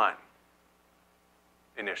one line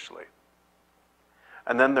initially.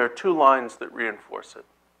 And then there are two lines that reinforce it.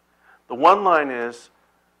 The one line is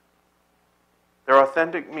their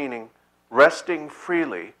authentic meaning, resting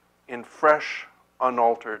freely in fresh,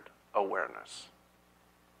 unaltered awareness.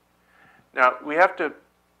 Now, we have to,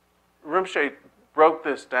 Rinpoche broke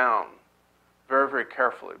this down very, very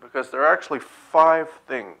carefully because there are actually 5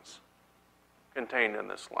 things contained in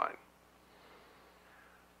this line.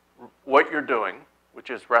 What you're doing, which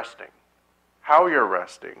is resting, how you're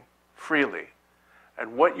resting freely,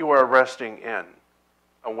 and what you are resting in,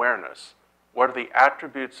 awareness. What are the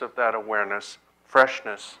attributes of that awareness,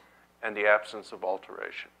 freshness, and the absence of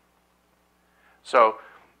alteration? So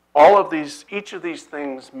all of these, each of these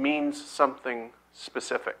things means something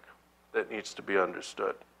specific that needs to be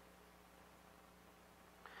understood.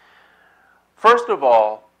 First of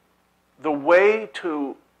all, the way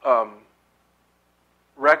to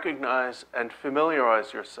recognize and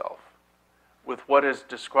familiarize yourself with what is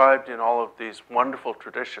described in all of these wonderful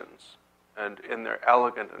traditions and in their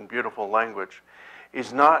elegant and beautiful language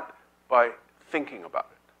is not by thinking about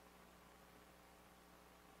it.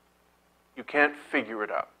 You can't figure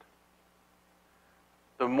it out.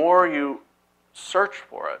 The more you search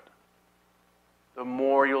for it, the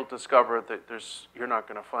more you'll discover that you're not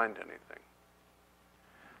going to find anything.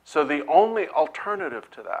 So the only alternative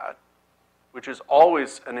to that, which is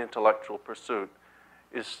always an intellectual pursuit,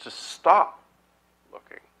 is to stop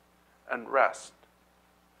looking and rest.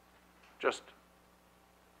 Just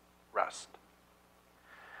rest.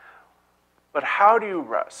 But how do you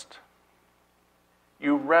rest?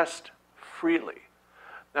 You rest freely.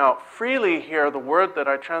 Now, freely here, the word that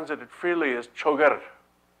I translated freely is chogar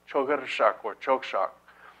shak or chokshak.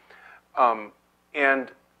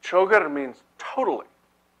 And chogar means totally,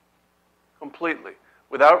 completely,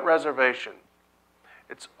 without reservation.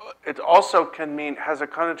 It also can mean, has a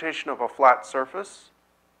connotation of a flat surface,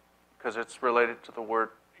 because it's related to the word,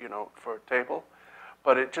 for table.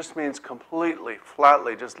 But it just means completely,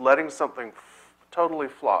 flatly, just letting something totally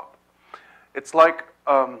flop. It's like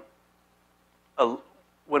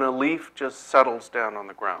when a leaf just settles down on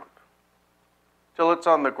the ground. Till it's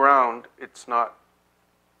on the ground, it's not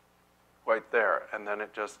quite there, and then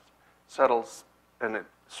it just settles, and it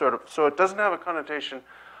so it doesn't have a connotation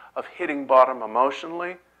of hitting bottom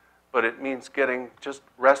emotionally, but it means just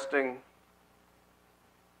resting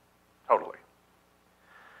totally.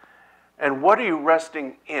 And what are you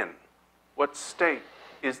resting in? What state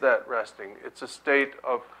is that resting? It's a state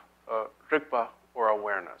of rikpa, or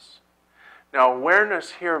awareness. Now,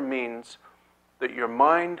 awareness here means that your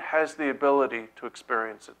mind has the ability to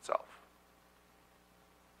experience itself.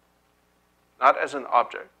 Not as an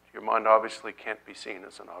object. Your mind obviously can't be seen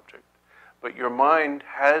as an object. But your mind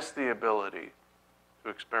has the ability to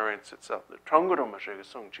experience itself.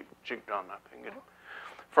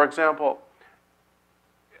 For example,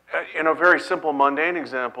 in a very simple, mundane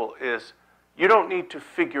example is, you don't need to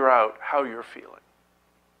figure out how you're feeling.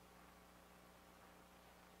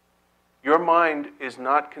 Your mind is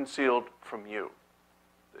not concealed from you.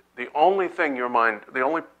 The only thing your mind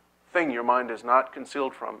is not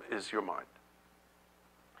concealed from is your mind.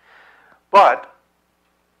 But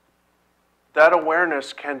that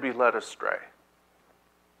awareness can be led astray,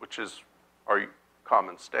 which is our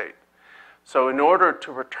common state. So in order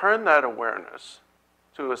to return that awareness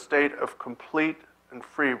to a state of complete and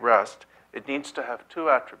free rest, it needs to have two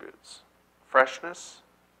attributes: freshness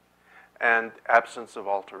and absence of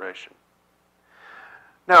alteration.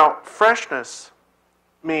 Now, freshness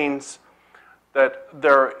means that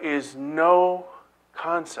there is no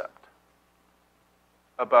concept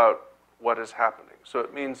about what is happening. So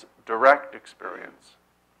it means direct experience.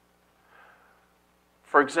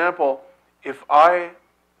 For example, if I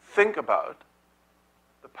think about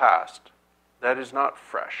the past, that is not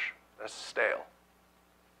fresh, that's stale.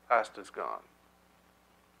 Past is gone.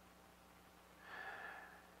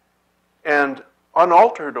 And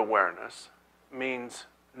unaltered awareness means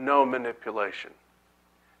no manipulation.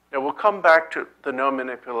 Now we'll come back to the no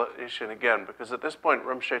manipulation again, because at this point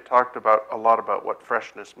Rinpoche talked a lot about what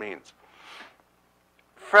freshness means.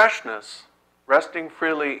 Freshness, resting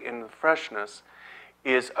freely in freshness,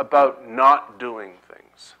 is about not doing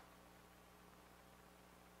things.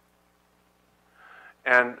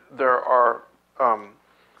 And there are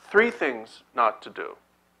three things not to do.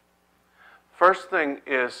 First thing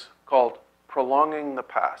is called prolonging the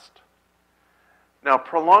past. Now,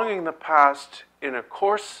 prolonging the past in a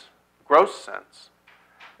gross sense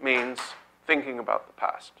means thinking about the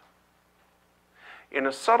past. In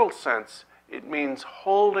a subtle sense, it means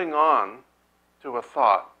holding on to a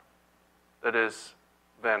thought that is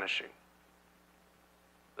vanishing,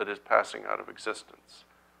 that is passing out of existence.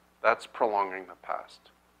 That's prolonging the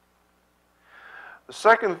past. The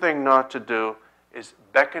second thing not to do is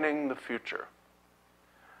beckoning the future.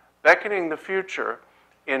 Beckoning the future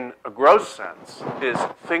in a gross sense is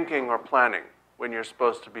thinking or planning when you're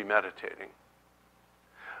supposed to be meditating.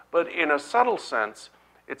 But in a subtle sense,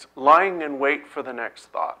 it's lying in wait for the next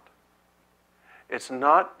thought. It's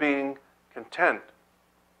not being content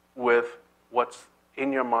with what's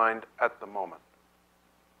in your mind at the moment.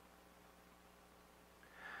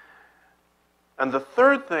 And the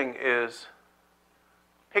third thing is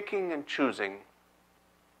picking and choosing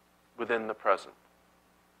within the present.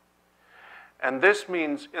 And this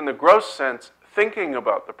means, in the gross sense, thinking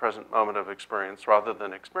about the present moment of experience rather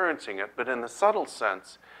than experiencing it. But in the subtle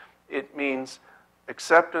sense, it means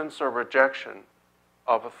acceptance or rejection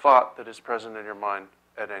of a thought that is present in your mind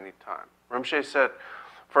at any time. Rinpoche said,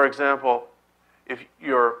 for example, if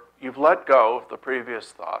you've let go of the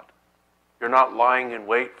previous thought, you're not lying in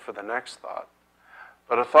wait for the next thought,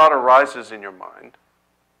 but a thought arises in your mind.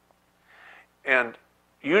 And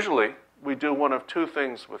usually, we do one of two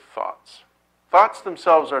things with thoughts. Thoughts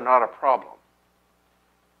themselves are not a problem.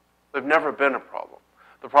 They've never been a problem.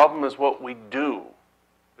 The problem is what we do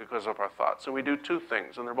because of our thoughts. And we do two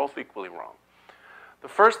things, and they're both equally wrong. The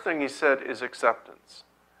first thing he said is acceptance.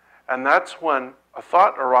 And that's when a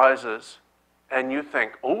thought arises and you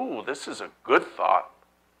think, oh, this is a good thought.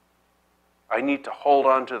 I need to hold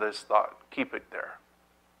on to this thought, keep it there.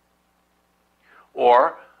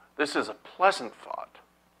 Or, this is a pleasant thought.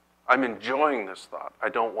 I'm enjoying this thought. I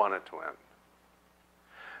don't want it to end.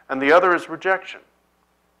 And the other is rejection,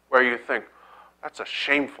 where you think, that's a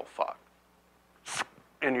shameful thought,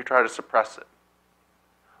 and you try to suppress it.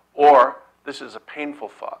 Or, this is a painful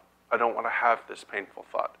thought. I don't want to have this painful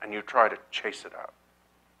thought, and you try to chase it out.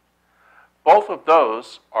 Both of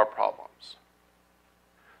those are problems.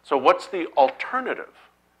 So what's the alternative?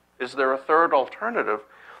 Is there a third alternative?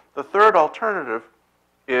 The third alternative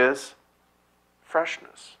is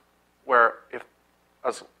freshness, where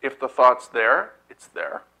if the thought's there, it's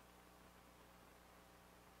there.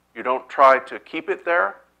 You don't try to keep it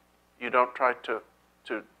there. You don't try to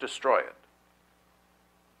destroy it.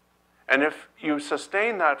 And if you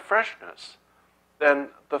sustain that freshness, then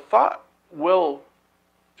the thought will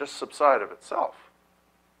just subside of itself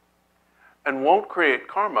and won't create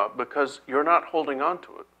karma because you're not holding on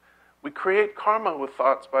to it. We create karma with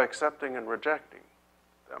thoughts by accepting and rejecting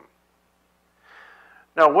them.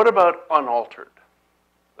 Now, what about unaltered?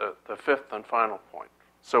 The fifth and final point.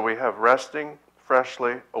 So we have resting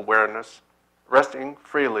freshly, awareness, resting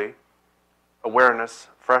freely, awareness,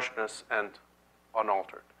 freshness, and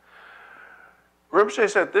unaltered. Rinpoche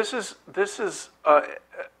said this is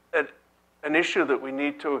an issue that we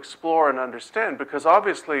need to explore and understand, because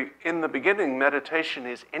obviously in the beginning meditation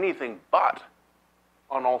is anything but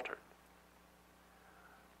unaltered.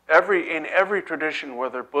 In every tradition,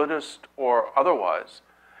 whether Buddhist or otherwise,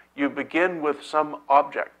 you begin with some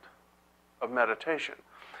object of meditation.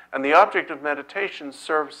 And the object of meditation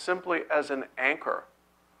serves simply as an anchor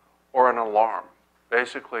or an alarm,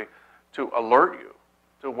 basically to alert you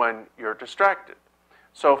to when you're distracted.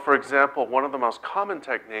 So, for example, one of the most common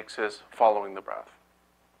techniques is following the breath.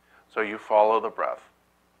 So you follow the breath.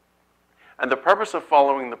 And the purpose of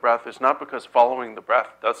following the breath is not because following the breath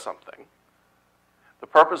does something. The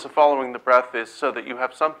purpose of following the breath is so that you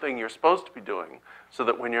have something you're supposed to be doing, so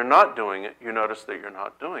that when you're not doing it, you notice that you're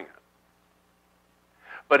not doing it.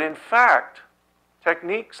 But in fact,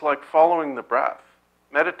 techniques like following the breath,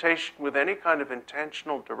 meditation with any kind of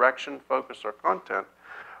intentional direction, focus, or content,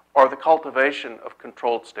 are the cultivation of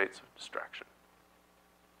controlled states of distraction.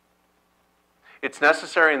 It's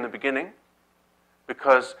necessary in the beginning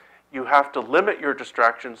because you have to limit your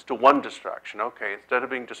distractions to one distraction. Okay, instead of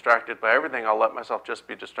being distracted by everything, I'll let myself just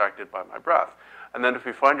be distracted by my breath. And then if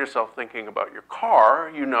you find yourself thinking about your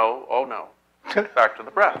car, you know, oh no, back to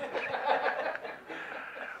the breath.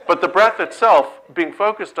 But the breath itself, being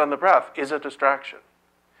focused on the breath, is a distraction.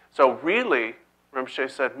 So really, Rinpoche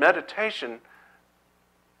said, meditation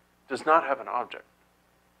does not have an object.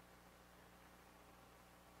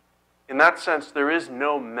 In that sense, there is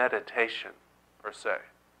no meditation, per se.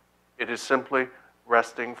 It is simply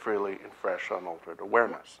resting freely in fresh, unaltered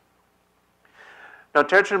awareness. Now,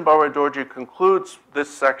 Tenzin Barway Dorje concludes this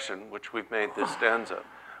section, which we've made this stanza,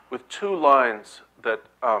 with two lines that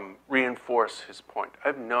reinforce his point. I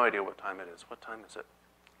have no idea what time it is. What time is it?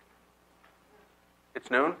 It's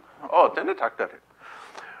noon? Oh, then it's Akdari.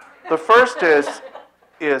 The first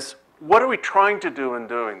is what are we trying to do in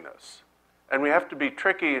doing this? And we have to be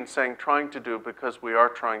tricky in saying trying to do because we are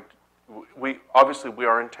trying to, we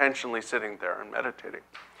are intentionally sitting there and meditating.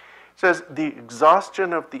 It says, the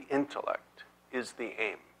exhaustion of the intellect is the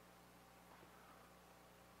aim.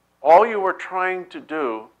 All you are trying to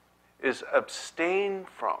do is abstain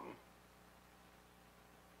from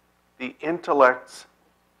the intellect's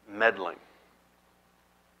meddling.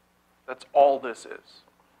 That's all this is.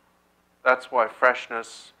 That's why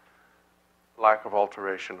freshness, lack of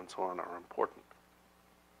alteration, and so on are important.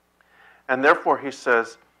 And therefore, he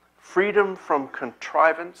says, freedom from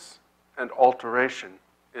contrivance and alteration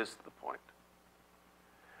is the point.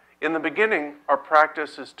 In the beginning, our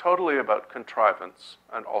practice is totally about contrivance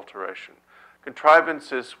and alteration.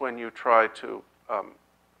 Contrivance is when you try to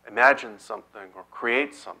imagine something or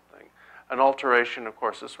create something. And alteration, of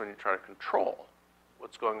course, is when you try to control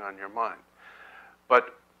what's going on in your mind.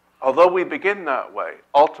 But although we begin that way,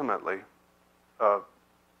 ultimately,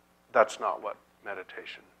 that's not what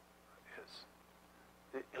meditation is.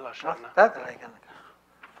 That's like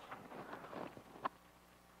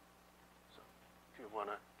So, if you want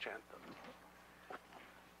to chant them.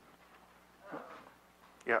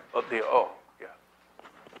 Yeah, the O, yeah.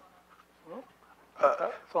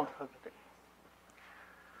 song.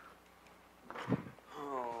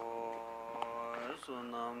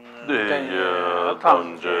 Deye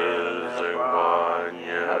tamje zengwa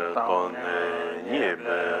nye tone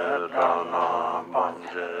nyebe rana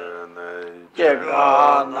manje ne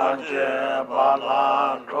Jega na je bala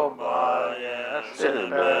roba ye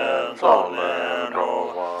silbe zole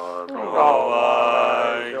rowa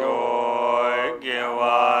yo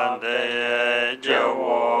gewa de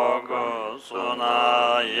jewo go suna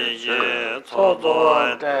ye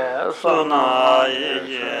chozo de suna ye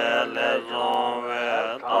le zonwe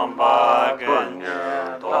tamba genye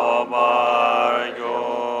toba yo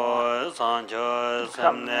sanjo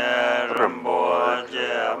samne rumbo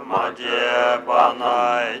je ma je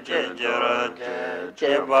banai je jere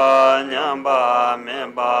je ba nyamba me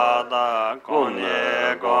ba da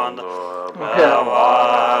kone gondo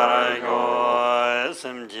wa yo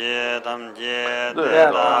simje damje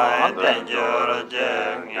de da de jere je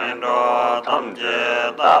ngendo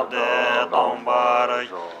tamje da de tombar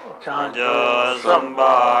chanjo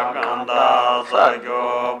samba kanda sagyo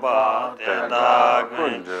ba de da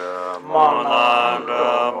gunje mona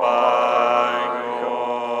ba yo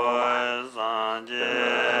sanje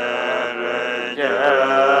re je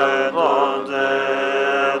doze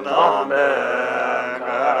dambe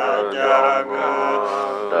karajago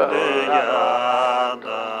de ya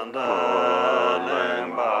dan da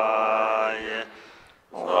lemba ye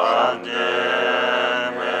sanje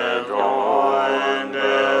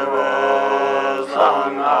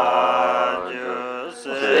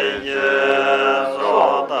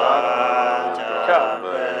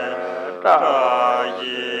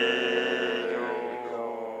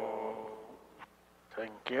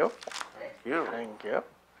Thank you. Thank you. Thank you.